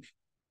next belief.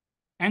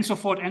 And so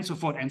forth, and so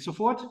forth, and so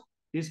forth.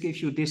 This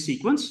gives you this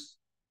sequence.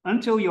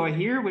 Until you're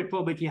here with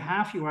probability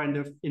half, you are in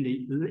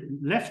the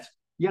left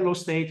yellow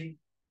state,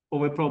 or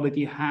with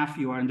probability half,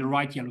 you are in the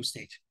right yellow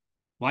state.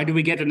 Why do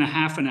we get in a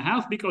half and a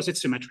half? Because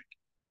it's symmetric.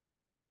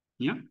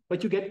 Yeah,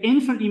 but you get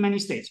infinitely many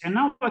states. And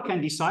now I can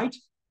decide,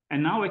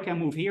 and now I can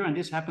move here, and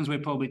this happens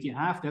with probability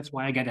half. That's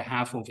why I get a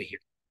half over here.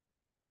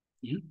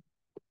 Yeah.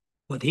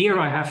 But here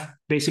I have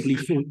basically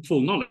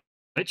full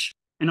knowledge.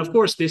 And of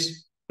course,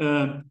 this,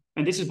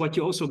 and this is what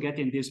you also get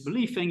in this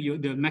belief thing,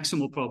 the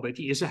maximal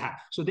probability is a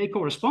half. So they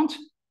correspond,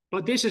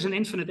 but this is an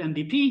infinite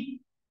MDP,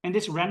 and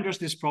this renders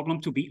this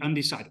problem to be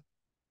undecidable.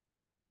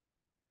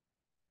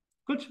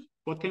 Good.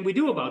 What can we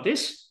do about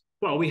this?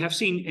 Well, we have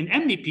seen in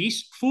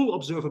MDPs, full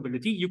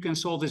observability. You can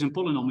solve this in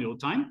polynomial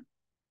time.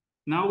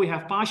 Now we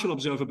have partial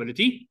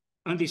observability,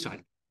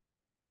 undecidable.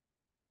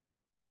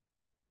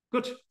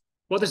 Good.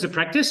 What is the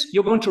practice?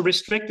 You're going to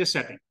restrict the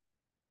setting.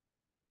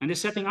 And the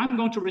setting I'm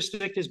going to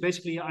restrict is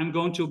basically, I'm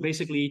going to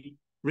basically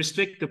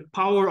restrict the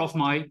power of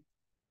my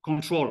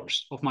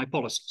controllers, of my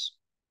policies.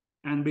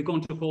 And we're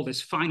going to call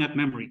this finite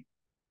memory.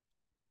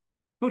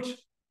 Good.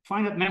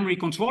 Finite memory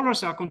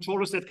controllers are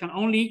controllers that can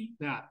only,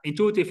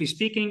 intuitively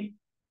speaking,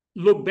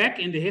 look back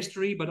in the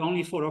history, but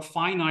only for a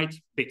finite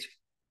bit.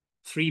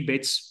 3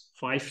 bits,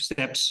 5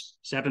 steps,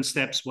 7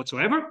 steps,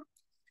 whatsoever.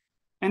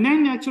 And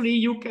then actually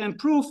you can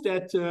prove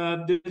that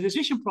the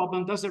decision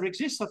problem, does there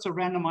exist such a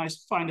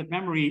randomized finite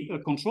memory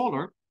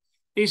controller,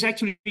 is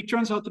actually, it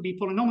turns out to be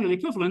polynomial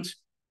equivalent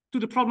to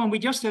the problem we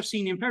just have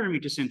seen in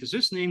parameter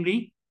synthesis,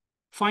 namely,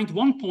 find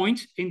one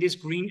point in this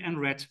green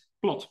and red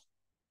plot.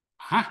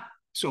 Aha,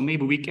 so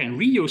maybe we can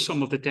reuse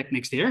some of the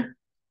techniques there.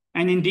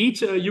 And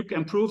indeed, you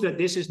can prove that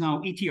this is now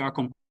ETR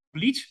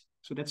complete.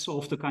 So that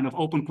solves the kind of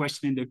open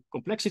question in the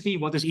complexity.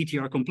 What is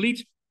ETR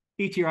complete?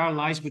 ETR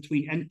lies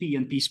between NP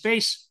and P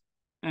space.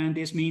 And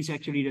this means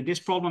actually that this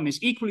problem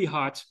is equally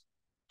hard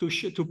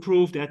to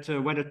prove that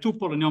whether 2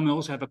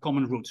 polynomials have a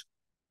common root,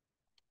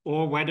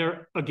 or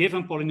whether a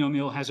given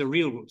polynomial has a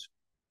real root.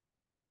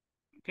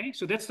 Okay,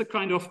 so that's the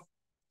kind of,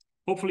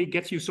 hopefully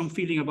gets you some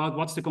feeling about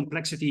what's the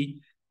complexity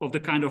of the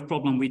kind of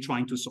problem we're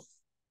trying to solve.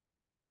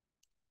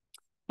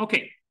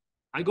 Okay,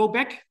 I go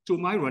back to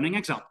my running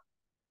example.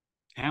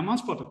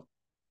 Hermann's protocol.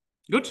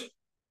 Good.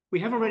 We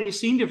have already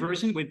seen the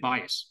version with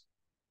bias.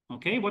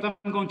 Okay, what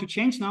I'm going to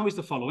change now is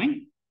the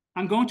following.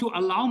 I'm going to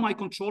allow my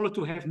controller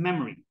to have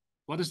memory.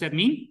 What does that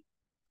mean?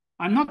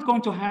 I'm not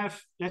going to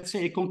have, let's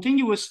say, a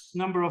continuous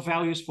number of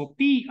values for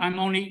P. I'm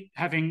only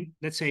having,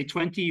 let's say,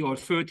 20 or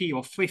 30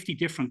 or 50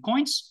 different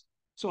coins.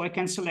 So I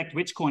can select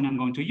which coin I'm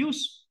going to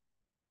use.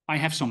 I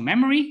have some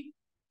memory.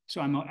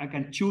 So I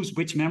can choose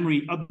which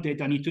memory update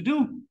I need to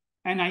do.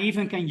 And I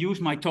even can use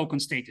my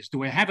token status.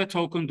 Do I have a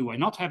token? Do I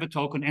not have a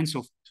token? And so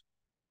forth.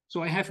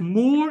 So I have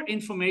more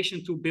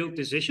information to build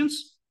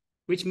decisions,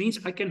 which means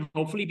I can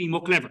hopefully be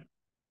more clever.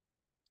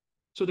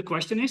 So the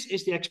question is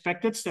the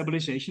expected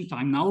stabilization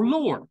time now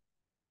lower?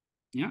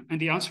 Yeah, and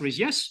the answer is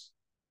yes,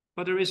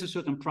 but there is a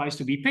certain price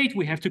to be paid.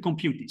 We have to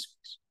compute these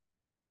things.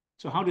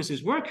 So how does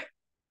this work?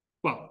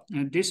 Well,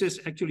 this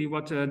is actually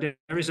what, there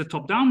is a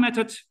top-down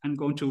method. I'm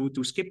going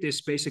to skip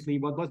this basically,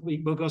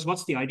 because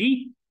what's the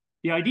idea?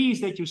 The idea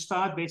is that you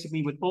start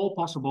basically with all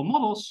possible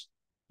models,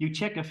 you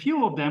check a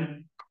few of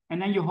them,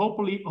 and then you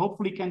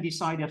hopefully can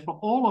decide that for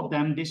all of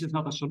them, this is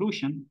not a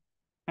solution.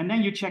 And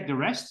then you check the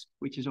rest,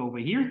 which is over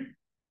here.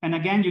 And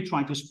again, you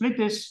try to split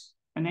this,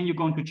 and then you're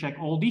going to check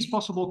all these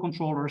possible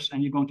controllers,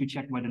 and you're going to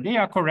check whether they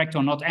are correct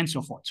or not, and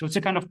so forth. So it's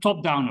a kind of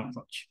top-down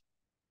approach.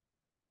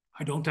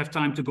 I don't have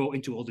time to go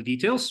into all the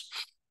details.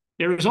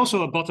 There is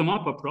also a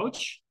bottom-up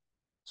approach.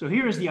 So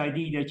here is the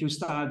idea that you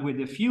start with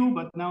a few,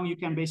 but now you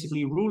can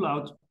basically rule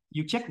out,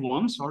 you check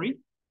one,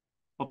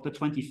 of the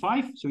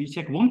 25. So you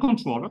check one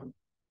controller.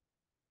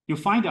 You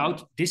find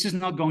out this is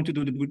not going to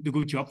do the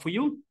good job for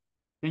you.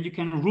 Then you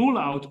can rule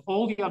out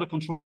all the other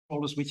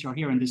controllers which are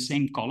here in the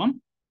same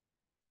column.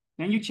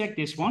 Then you check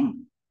this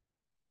one.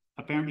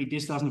 Apparently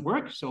this doesn't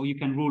work, so you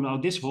can rule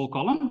out this whole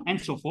column and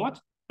so forth,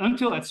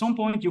 until at some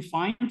point you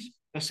find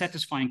a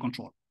satisfying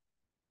controller.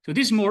 So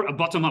this is more a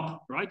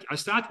bottom-up, right? I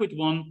start with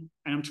one,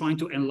 and I'm trying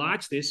to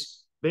enlarge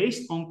this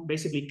based on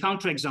basically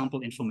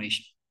counterexample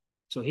information.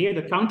 So here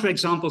the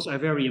counterexamples are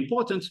very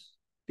important,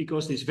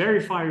 because this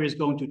verifier is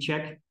going to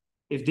check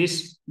if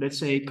this, let's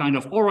say, kind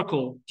of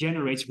oracle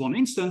generates one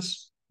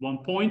instance, one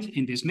point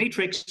in this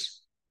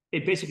matrix.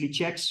 It basically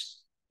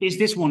checks, is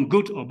this one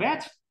good or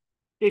bad?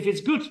 If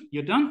it's good,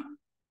 you're done.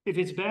 If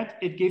it's bad,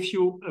 it gives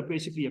you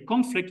basically a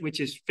conflict, which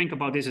is, think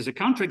about this as a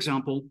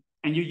counterexample,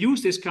 and you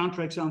use this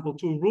counterexample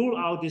to rule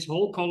out this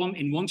whole column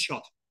in one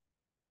shot.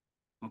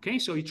 Okay,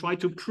 so you try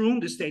to prune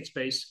the state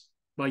space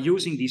by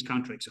using these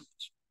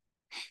counterexamples.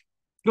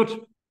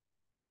 Good.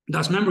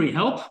 Does memory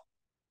help?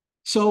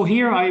 So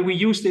here we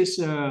use this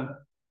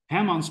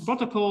Hammond's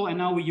protocol, and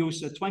now we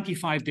use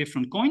 25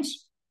 different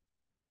coins.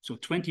 So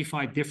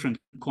 25 different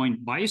coin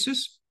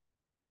biases.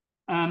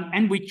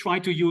 And we try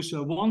to use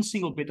one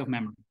single bit of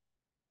memory.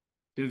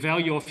 The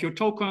value of your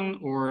token,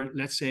 or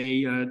let's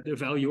say the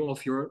value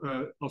of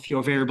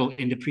your variable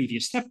in the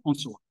previous step, and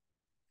so on.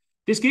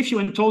 This gives you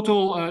in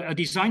total a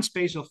design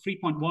space of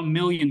 3.1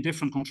 million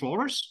different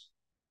controllers.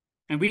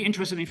 And we're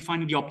interested in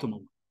finding the optimal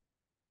one,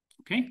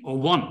 okay? Or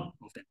one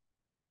of them.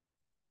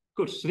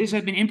 Good, so this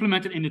has been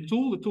implemented in the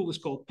tool. The tool is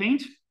called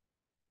Paint.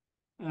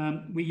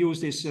 We use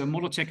this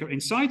model checker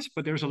inside,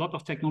 but there's a lot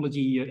of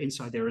technology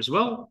inside there as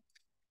well.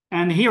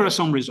 And here are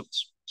some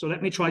results. So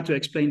let me try to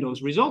explain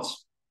those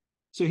results.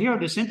 So here are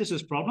the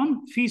synthesis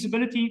problem.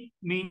 Feasibility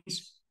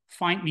means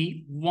find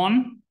me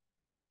one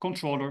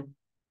controller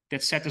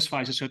that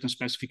satisfies a certain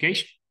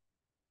specification.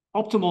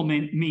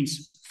 Optimal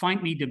means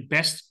find me the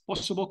best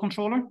possible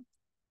controller.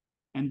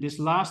 And this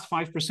last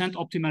 5%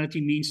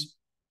 optimality means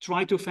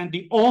try to find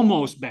the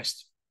almost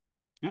best,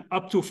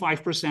 up to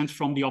 5%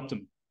 from the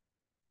optimum.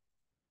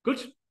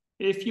 Good.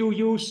 If you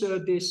use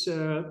this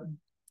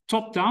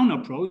top-down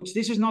approach,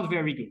 this is not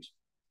very good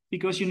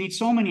because you need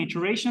so many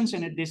iterations,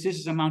 and this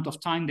is the amount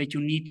of time that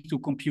you need to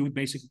compute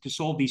basically to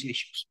solve these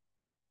issues.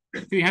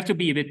 You have to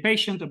be a bit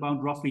patient,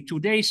 about roughly 2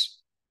 days,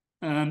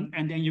 and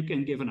then you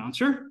can give an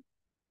answer.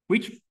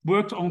 We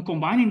worked on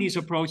combining these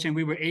approaches, and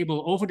we were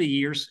able over the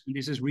years, and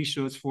this is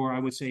research for, I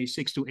would say,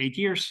 6 to 8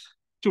 years,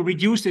 to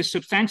reduce this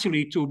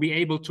substantially to be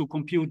able to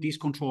compute these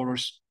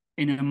controllers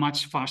in a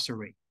much faster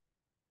way,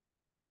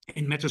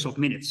 in matters of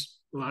minutes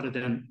rather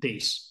than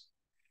days.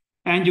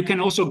 And you can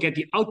also get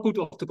the output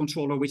of the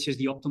controller, which is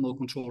the optimal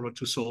controller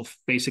to solve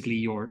basically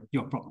your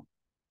problem.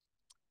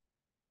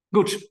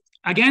 Good.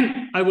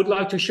 Again, I would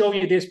like to show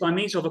you this by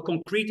means of a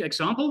concrete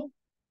example.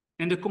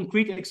 And the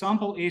concrete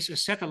example is a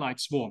satellite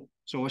swarm.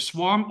 So a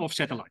swarm of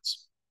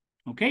satellites.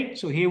 Okay,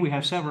 so here we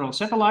have several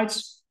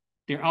satellites.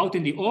 They're out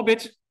in the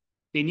orbit.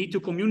 They need to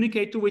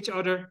communicate to each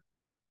other,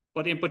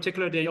 but in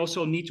particular, they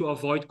also need to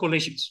avoid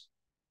collisions.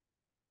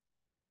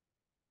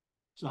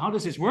 So how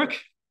does this work?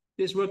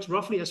 This works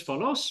roughly as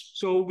follows.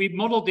 So we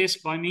model this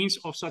by means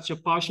of such a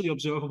partially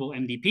observable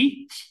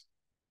MDP.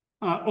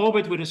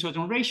 Orbit with a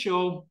certain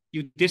ratio,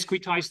 you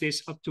discretize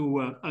this up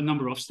to a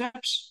number of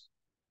steps.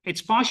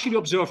 It's partially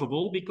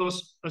observable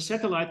because a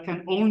satellite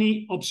can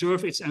only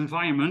observe its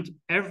environment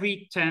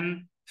every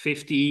 10,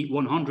 50,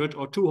 100,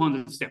 or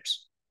 200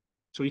 steps.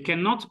 So you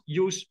cannot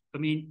use,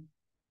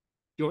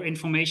 your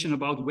information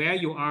about where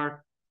you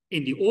are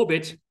in the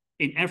orbit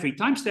in every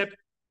time step,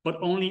 but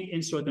only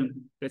in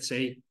certain, let's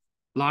say,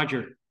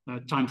 larger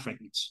time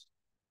fragments.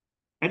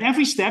 At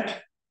every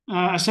step,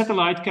 a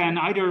satellite can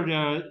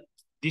either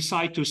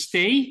decide to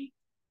stay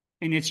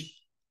in its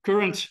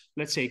current,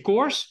 let's say,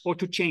 course, or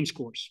to change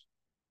course.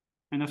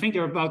 And I think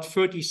there are about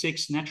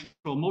 36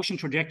 natural motion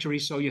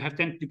trajectories, so you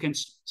can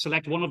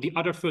select one of the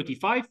other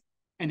 35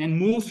 and then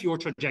move your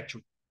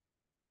trajectory.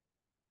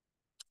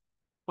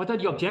 What are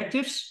the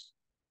objectives?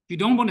 You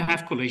don't want to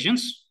have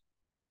collisions.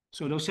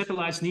 So those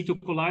satellites need to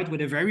collide with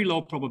a very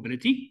low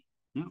probability,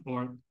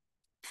 or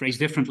phrased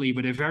differently,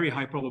 with a very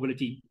high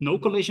probability, no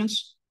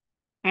collisions.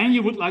 And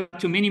you would like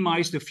to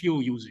minimize the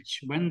fuel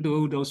usage. When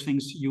do those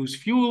things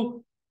use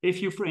fuel?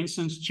 If you, for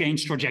instance,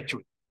 change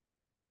trajectory.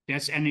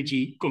 That's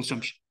energy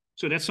consumption.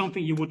 So that's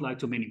something you would like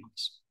to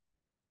minimize.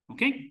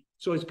 Okay,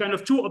 so it's kind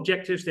of two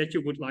objectives that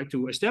you would like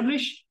to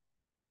establish.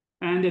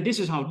 And this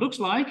is how it looks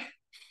like.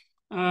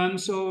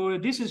 So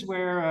this is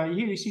where,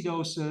 here you see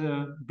those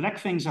black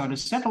things are the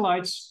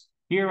satellites.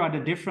 Here are the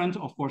different,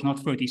 of course, not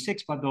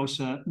 36, but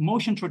those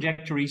motion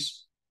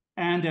trajectories.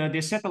 And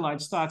this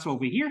satellite starts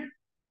over here.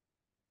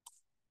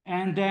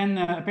 And then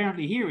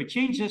apparently here it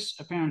changes,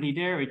 apparently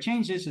there it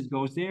changes, it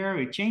goes there,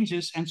 it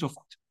changes, and so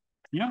forth.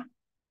 Yeah.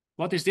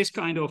 What is this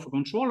kind of a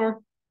controller?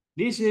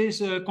 This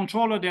is a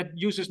controller that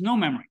uses no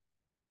memory.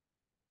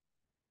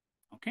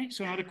 Okay,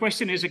 so now the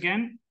question is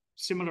again,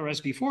 similar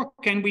as before,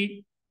 can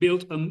we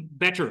build a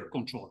better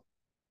controller?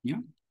 Yeah.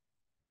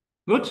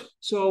 Good,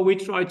 so we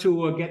try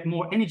to get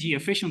more energy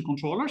efficient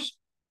controllers.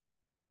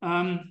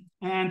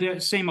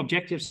 And same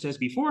objectives as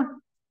before.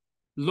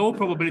 Low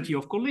probability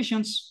of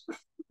collisions,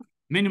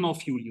 minimal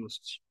fuel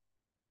usage.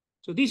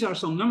 So these are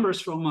some numbers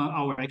from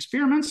our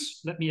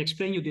experiments. Let me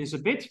explain you this a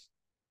bit.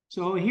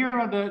 So here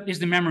is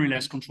the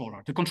memoryless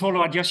controller. The controller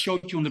I just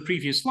showed you on the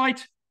previous slide.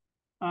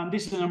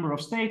 This is the number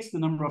of states, the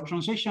number of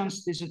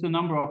transitions. This is the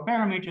number of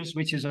parameters,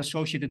 which is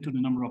associated to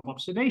the number of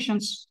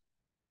observations.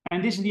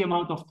 And this is the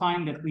amount of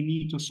time that we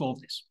need to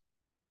solve this.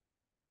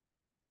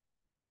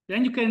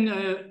 Then you can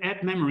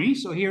add memory.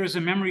 So here is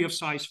a memory of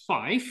size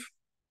 5.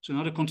 So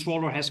now the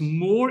controller has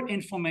more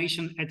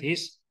information at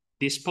his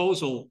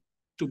disposal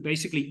to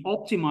basically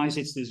optimize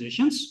its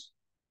decisions.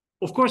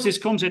 Of course, this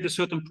comes at a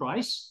certain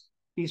price.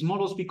 These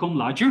models become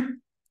larger.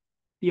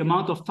 The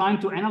amount of time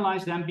to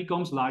analyze them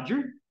becomes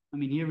larger. I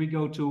mean, here we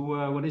go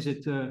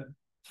to,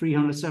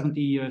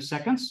 370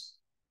 seconds.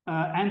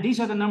 And these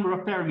are the number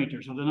of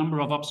parameters, or the number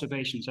of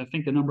observations. I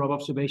think the number of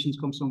observations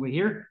comes over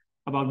here,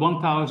 about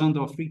 1,000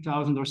 or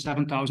 3,000 or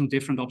 7,000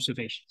 different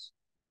observations.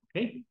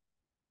 Okay.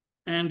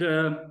 And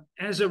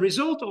as a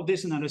result of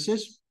this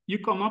analysis, you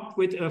come up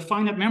with a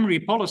finite memory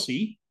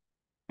policy.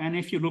 And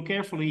if you look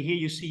carefully here,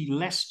 you see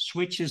less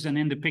switches than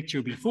in the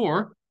picture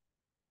before.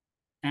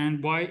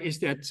 And why is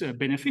that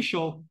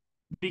beneficial?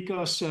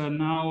 Because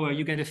now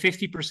you get a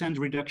 50%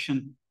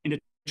 reduction in the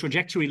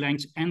trajectory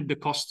length and the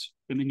cost,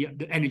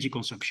 the energy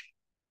consumption.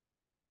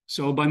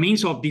 So by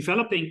means of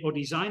developing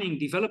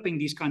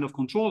these kind of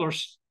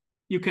controllers,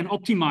 you can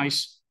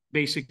optimize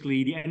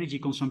basically the energy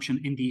consumption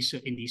in these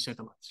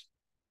satellites.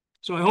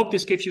 So I hope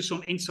this gives you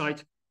some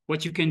insight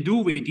what you can do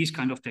with these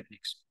kind of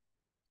techniques.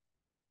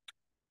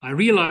 I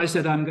realize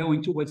that I'm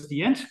going towards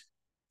the end.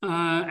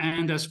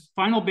 And as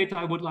final bit,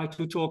 I would like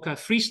to talk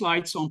 3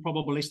 slides on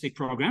probabilistic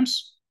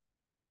programs.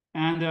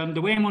 And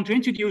the way I want to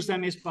introduce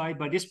them is by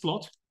this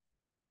plot.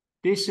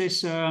 This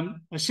is a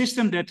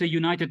system that the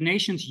United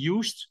Nations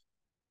used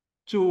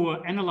to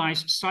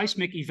analyze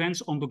seismic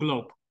events on the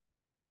globe.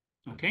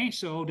 Okay,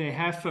 so they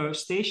have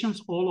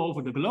stations all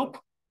over the globe.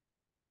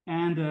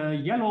 And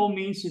yellow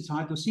means, it's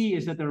hard to see,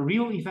 is that a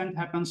real event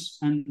happens.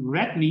 And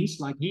red means,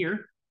 like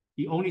here,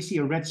 you only see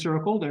a red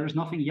circle. There is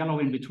nothing yellow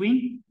in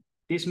between.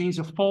 This means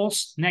a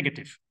false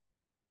negative.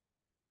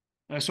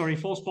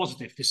 False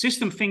positive. The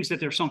system thinks that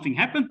there's something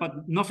happened,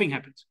 but nothing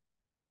happened.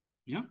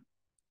 Yeah.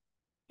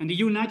 And the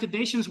United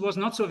Nations was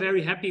not so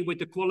very happy with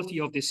the quality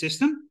of this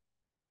system.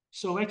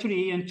 So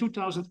actually in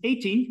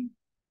 2018,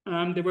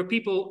 there were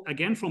people,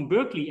 again, from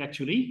Berkeley,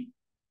 actually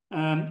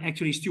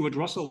Stuart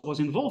Russell was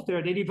involved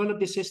there. They developed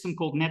this system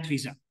called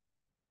NetVisa.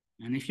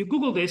 And if you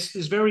Google this,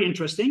 it's very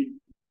interesting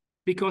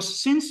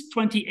because since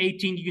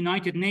 2018, the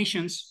United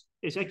Nations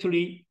is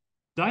actually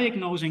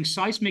diagnosing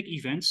seismic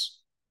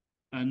events,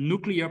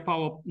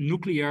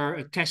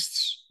 nuclear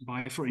tests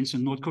by, for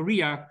instance, North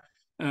Korea,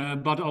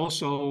 but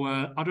also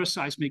other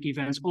seismic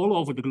events all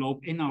over the globe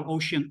in our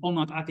ocean, on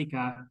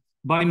Antarctica,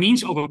 by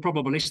means of a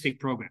probabilistic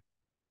program.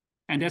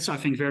 And that's, I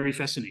think, very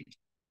fascinating.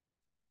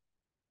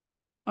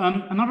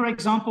 Another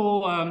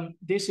example,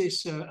 this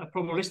is a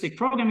probabilistic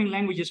programming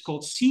language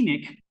called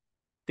Scenic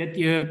that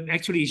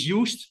actually is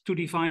used to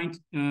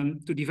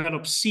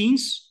develop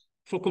scenes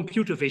for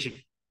computer vision.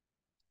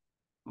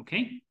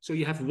 Okay, so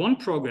you have one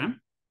program,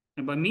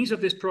 and by means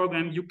of this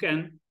program, you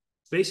can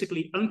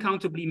basically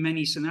uncountably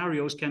many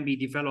scenarios can be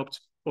developed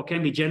or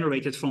can be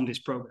generated from this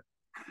program.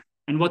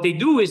 And what they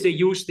do is they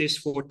use this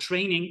for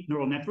training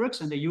neural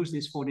networks, and they use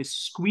this for this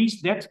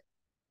squeeze-det,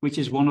 which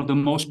is one of the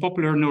most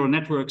popular neural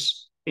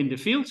networks in the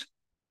field.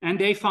 And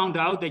they found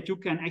out that you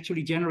can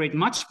actually generate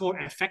much more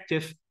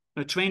effective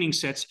training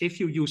sets if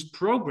you use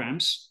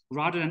programs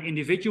rather than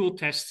individual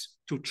tests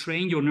to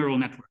train your neural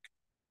network.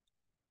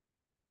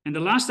 And the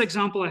last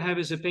example I have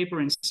is a paper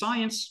in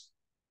Science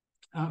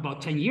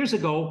about 10 years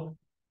ago,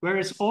 where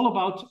it's all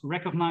about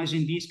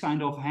recognizing these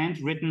kind of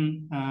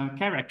handwritten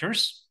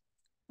characters.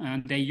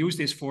 And they use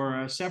this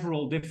for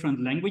several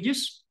different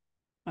languages.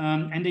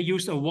 And they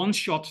used a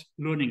one-shot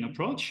learning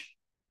approach.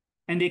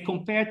 And they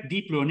compared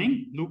deep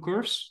learning, blue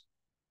curves.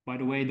 By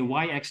the way, the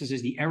y-axis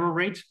is the error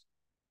rate.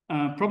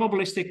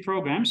 Probabilistic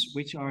programs,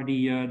 which are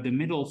the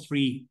middle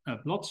 3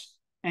 plots,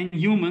 and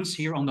humans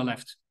here on the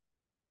left.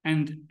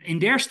 And in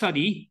their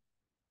study,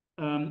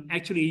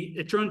 actually,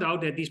 it turned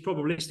out that these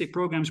probabilistic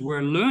programs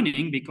were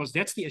learning, because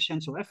that's the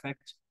essential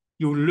effect.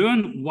 You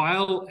learn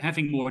while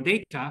having more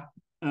data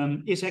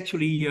is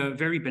actually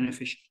very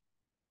beneficial.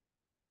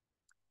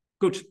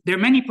 Good. There are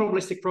many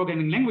probabilistic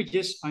programming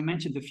languages. I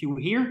mentioned a few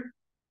here.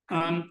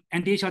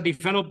 And these are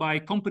developed by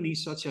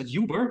companies such as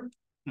Uber,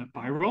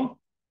 Pyro,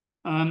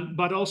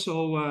 but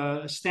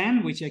also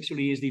Stan, which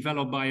actually is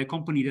developed by a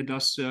company that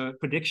does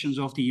predictions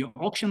of the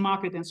auction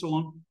market and so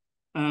on.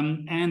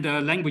 And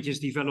languages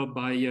developed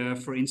by,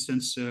 for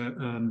instance,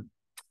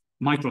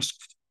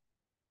 Microsoft.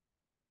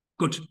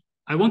 Good.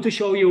 I want to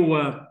show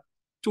you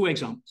 2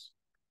 examples.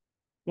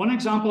 One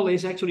example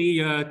is actually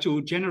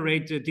to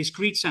generate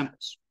discrete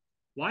samples.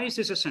 Why is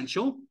this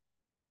essential?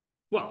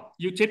 Well,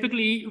 you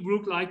typically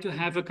would like to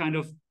have a kind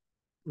of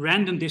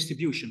random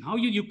distribution. How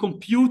you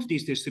compute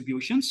these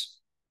distributions?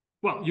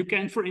 Well, you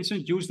can, for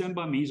instance, use them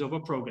by means of a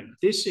program.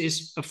 This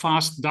is a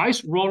fast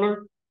dice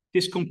roller.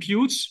 This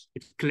computes,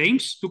 it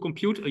claims to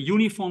compute a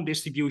uniform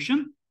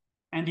distribution.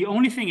 And the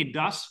only thing it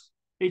does,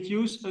 it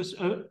uses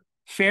a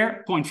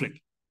fair coin flip.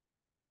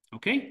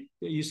 Okay,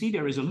 you see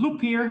there is a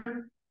loop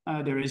here.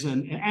 There is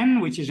an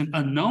n, which is an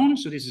unknown.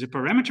 So this is a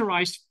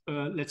parameterized,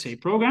 let's say,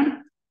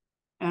 program.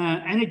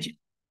 And it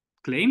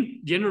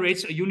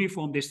generates a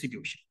uniform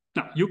distribution.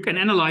 Now, you can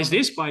analyze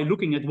this by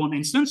looking at one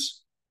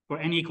instance for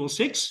n equals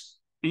 6,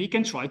 and you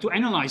can try to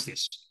analyze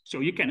this. So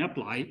you can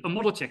apply a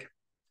model checker.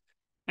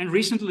 And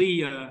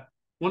recently,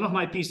 one of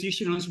my PhD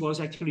students was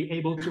actually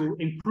able to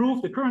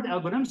improve the current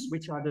algorithms,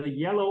 which are the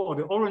yellow or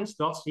the orange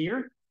dots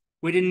here,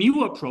 with a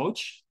new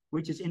approach,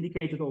 which is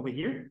indicated over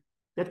here,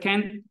 that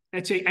can,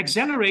 let's say,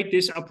 accelerate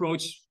this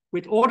approach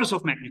with orders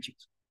of magnitude.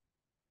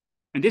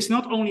 And this is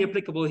not only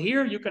applicable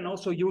here, you can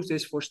also use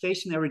this for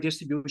stationary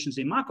distributions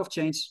in Markov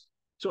chains.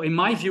 So in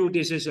my view,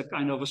 this is a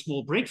kind of a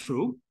small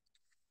breakthrough,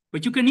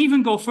 but you can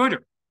even go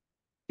further.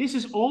 This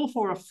is all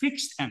for a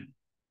fixed n,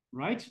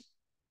 right?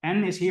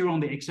 N is here on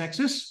the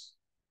x-axis.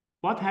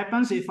 What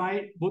happens if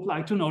I would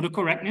like to know the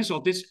correctness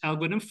of this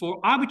algorithm for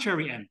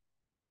arbitrary n?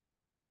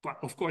 Well,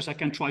 of course, I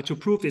can try to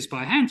prove this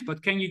by hand,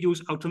 but can you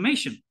use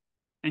automation?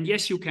 And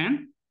yes, you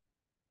can.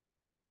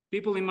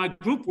 People in my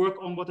group work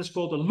on what is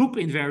called a loop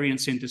invariant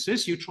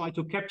synthesis. You try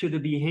to capture the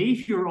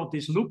behavior of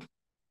this loop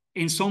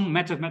in some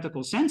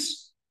mathematical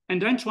sense,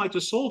 and then try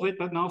to solve it,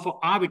 but now for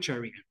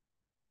arbitrary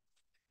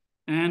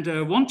n.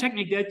 And one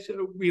technique that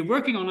we're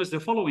working on is the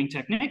following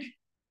technique.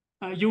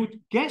 You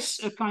guess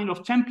a kind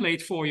of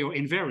template for your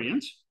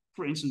invariant,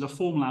 for instance, a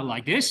formula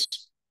like this.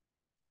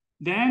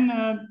 Then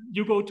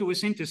you go to a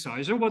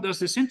synthesizer. What does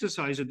the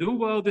synthesizer do?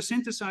 Well, the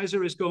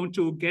synthesizer is going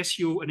to guess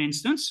you an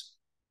instance.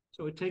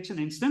 So it takes an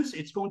instance.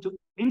 It's going to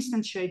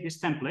instantiate this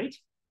template.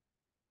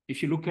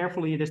 If you look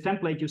carefully at this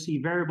template, you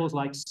see variables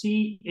like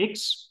C,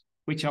 X,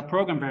 which are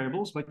program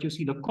variables, but you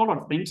see the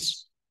colored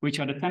things, which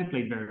are the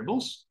template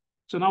variables.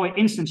 So now I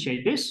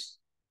instantiate this.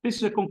 This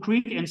is a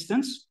concrete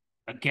instance,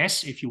 a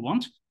guess if you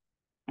want.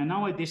 And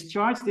now I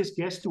discharge this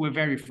guess to a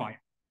verifier.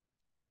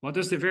 What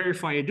does the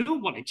verifier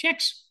do? Well, it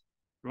checks,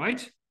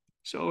 right?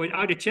 So it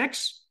either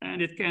checks,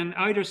 and it can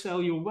either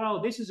tell you,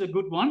 well, this is a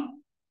good one,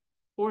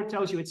 or it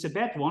tells you it's a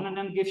bad one, and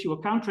then gives you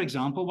a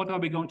counterexample. What are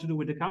we going to do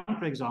with the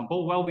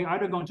counterexample? Well, we're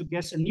either going to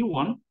guess a new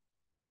one,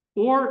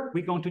 or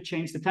we're going to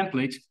change the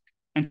template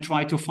and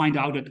try to find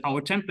out that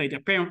our template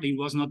apparently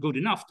was not good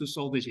enough to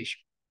solve this issue.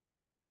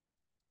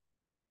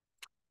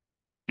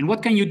 And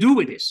what can you do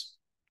with this?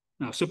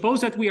 Now, suppose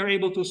that we are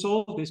able to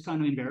solve this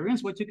kind of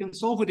invariance. What you can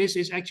solve with this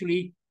is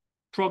actually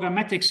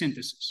programmatic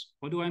synthesis.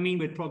 What do I mean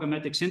with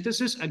programmatic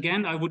synthesis?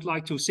 Again, I would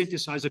like to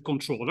synthesize a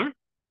controller,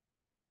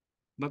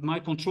 but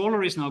my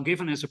controller is now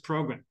given as a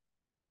program.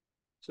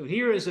 So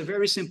here is a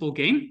very simple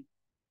game.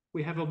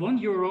 We have a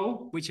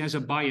 €1, which has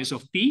a bias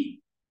of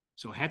P.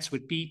 So heads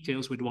with P,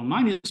 tails with 1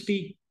 minus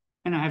P.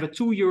 And I have a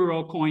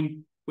 €2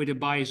 coin with a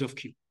bias of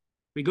Q.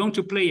 We're going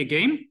to play a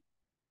game.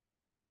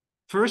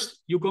 First,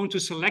 you're going to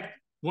select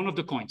one of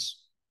the coins,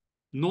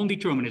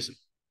 non-determinism.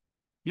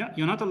 Yeah,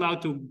 you're not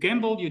allowed to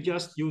gamble. You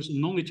just use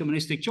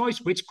non-deterministic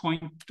choice, which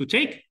coin to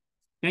take.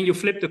 Then you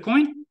flip the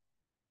coin.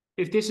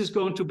 If this is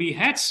going to be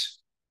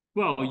heads,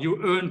 well,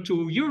 you earn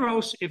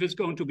 €2. If it's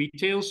going to be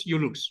tails, you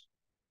lose.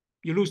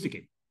 You lose the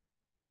game.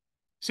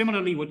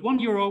 Similarly with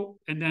 €1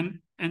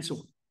 and so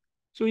on.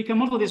 So you can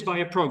model this by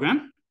a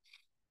program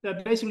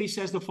that basically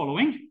says the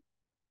following.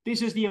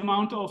 This is the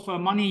amount of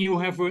money you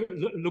have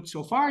looked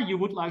so far. You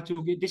would like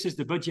to get, this is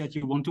the budget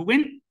you want to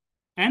win.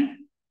 And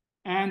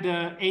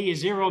A is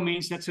 0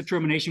 means that's a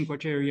termination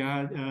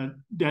criteria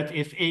that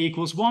if A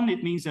equals 1,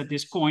 it means that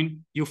this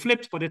coin you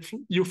flipped, but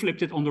you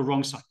flipped it on the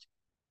wrong side.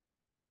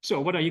 So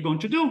what are you going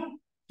to do?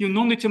 You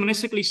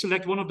non-deterministically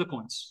select one of the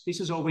coins. This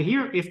is over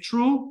here, if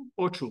true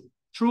or true.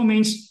 True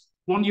means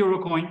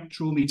 €1 coin,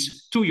 true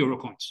means €2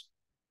 coins.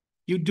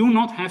 You do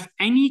not have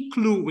any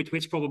clue with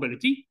which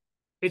probability.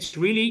 It's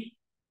really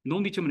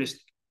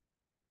non-deterministic.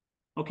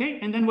 Okay,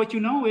 and then what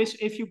you know is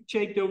if you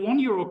take the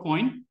 €1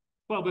 coin,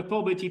 well, with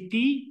probability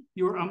P,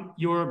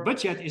 your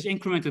budget is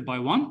incremented by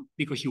 1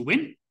 because you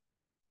win,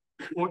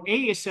 or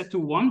A is set to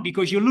 1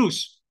 because you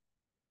lose.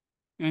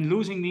 And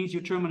losing means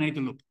you terminate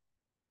the loop.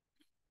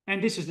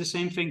 And this is the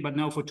same thing, but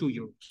now for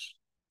 €2.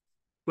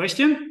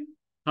 Question,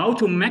 how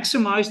to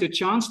maximize the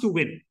chance to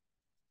win?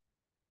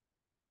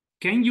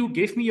 Can you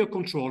give me a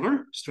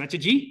controller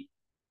strategy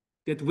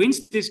that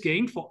wins this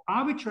game for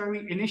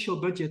arbitrary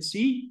initial budget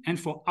C and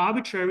for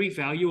arbitrary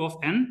value of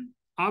N,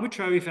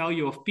 arbitrary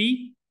value of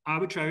P,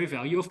 arbitrary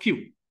value of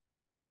Q?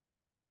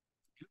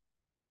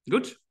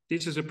 Good.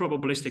 This is a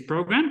probabilistic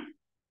program.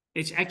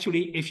 It's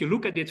actually, if you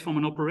look at it from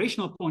an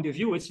operational point of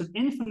view, it's an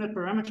infinite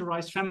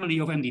parameterized family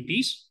of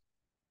MDPs.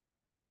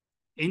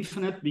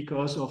 Infinite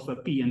because of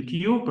P and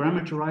Q,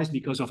 parameterized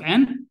because of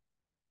N.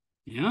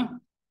 Yeah.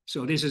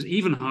 So this is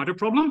even harder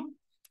problem.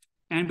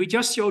 And we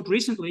just showed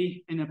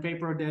recently in a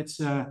paper that's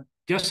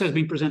just has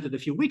been presented a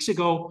few weeks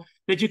ago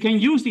that you can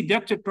use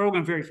deductive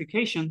program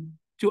verification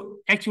to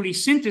actually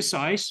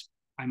synthesize,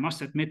 I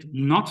must admit,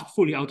 not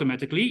fully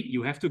automatically.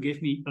 You have to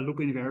give me a loop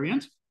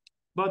invariant.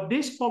 But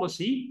this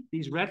policy,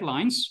 these red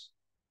lines,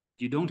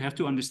 you don't have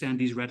to understand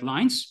these red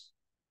lines.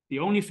 The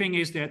only thing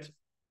is that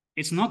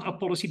it's not a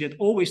policy that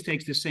always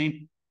takes the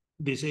same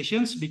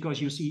decisions,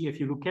 because you see, if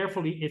you look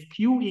carefully, if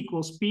Q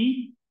equals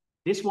P,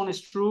 this one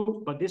is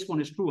true, but this one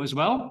is true as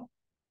well.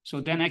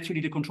 So then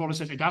actually the controller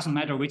says it doesn't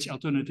matter which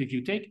alternative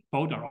you take,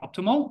 both are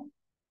optimal.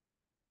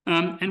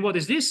 And what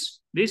is this?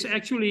 This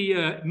actually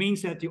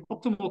means that the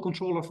optimal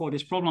controller for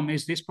this problem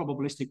is this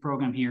probabilistic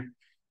program here.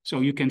 So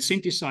you can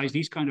synthesize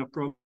these kind of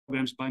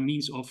programs by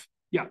means of,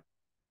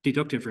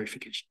 deductive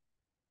verification.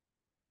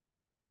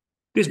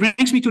 This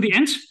brings me to the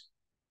end.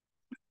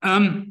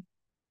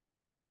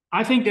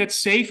 I think that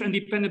safe and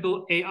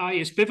dependable AI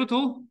is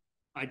pivotal.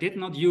 I did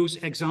not use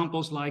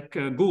examples like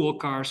Google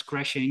cars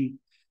crashing,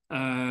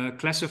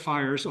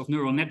 classifiers of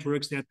neural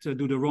networks that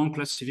do the wrong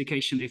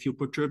classification if you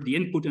perturb the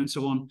input and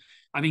so on.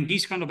 I mean,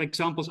 these kind of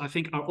examples, I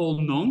think, are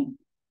all known.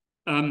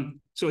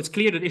 So it's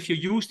clear that if you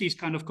use these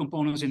kind of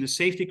components in a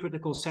safety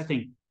critical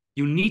setting,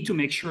 you need to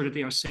make sure that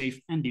they are safe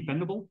and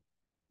dependable.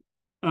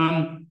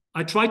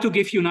 I try to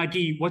give you an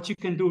idea what you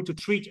can do to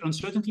treat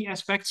uncertainty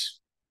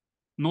aspects,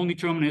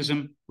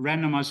 non-determinism,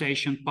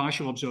 randomization,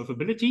 partial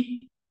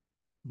observability,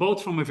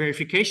 both from a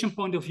verification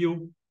point of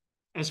view,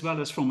 as well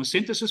as from a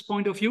synthesis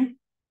point of view.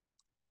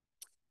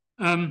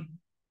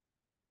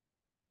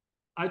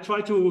 I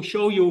try to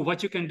show you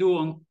what you can do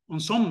on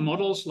some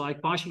models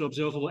like partially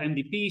observable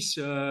MDPs,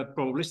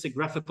 probabilistic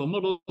graphical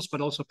models,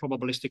 but also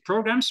probabilistic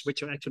programs,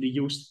 which are actually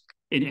used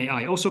in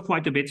AI also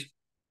quite a bit.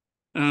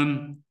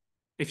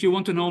 If you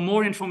want to know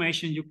more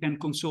information, you can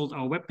consult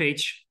our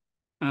webpage.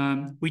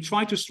 We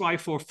try to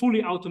strive for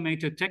fully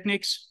automated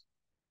techniques,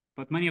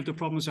 but many of the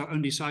problems are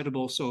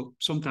undecidable, so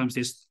sometimes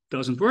this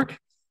doesn't work,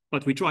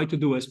 but we try to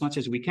do as much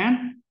as we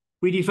can.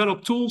 We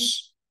develop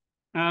tools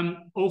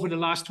over the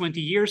last 20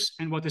 years,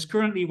 and what is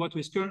currently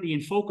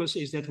in focus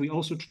is that we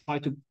also try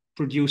to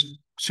produce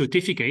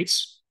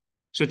certificates,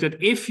 so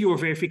that if your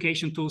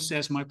verification tool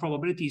says my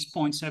probability is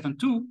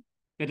 0.72,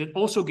 that it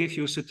also gives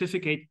you a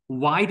certificate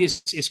why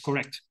this is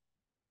correct.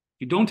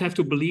 You don't have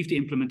to believe the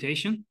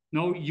implementation.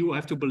 No, you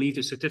have to believe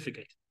the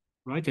certificate,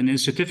 right? And the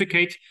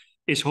certificate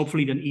is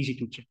hopefully then easy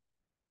to check.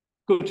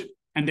 Good,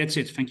 and that's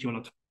it. Thank you a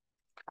lot.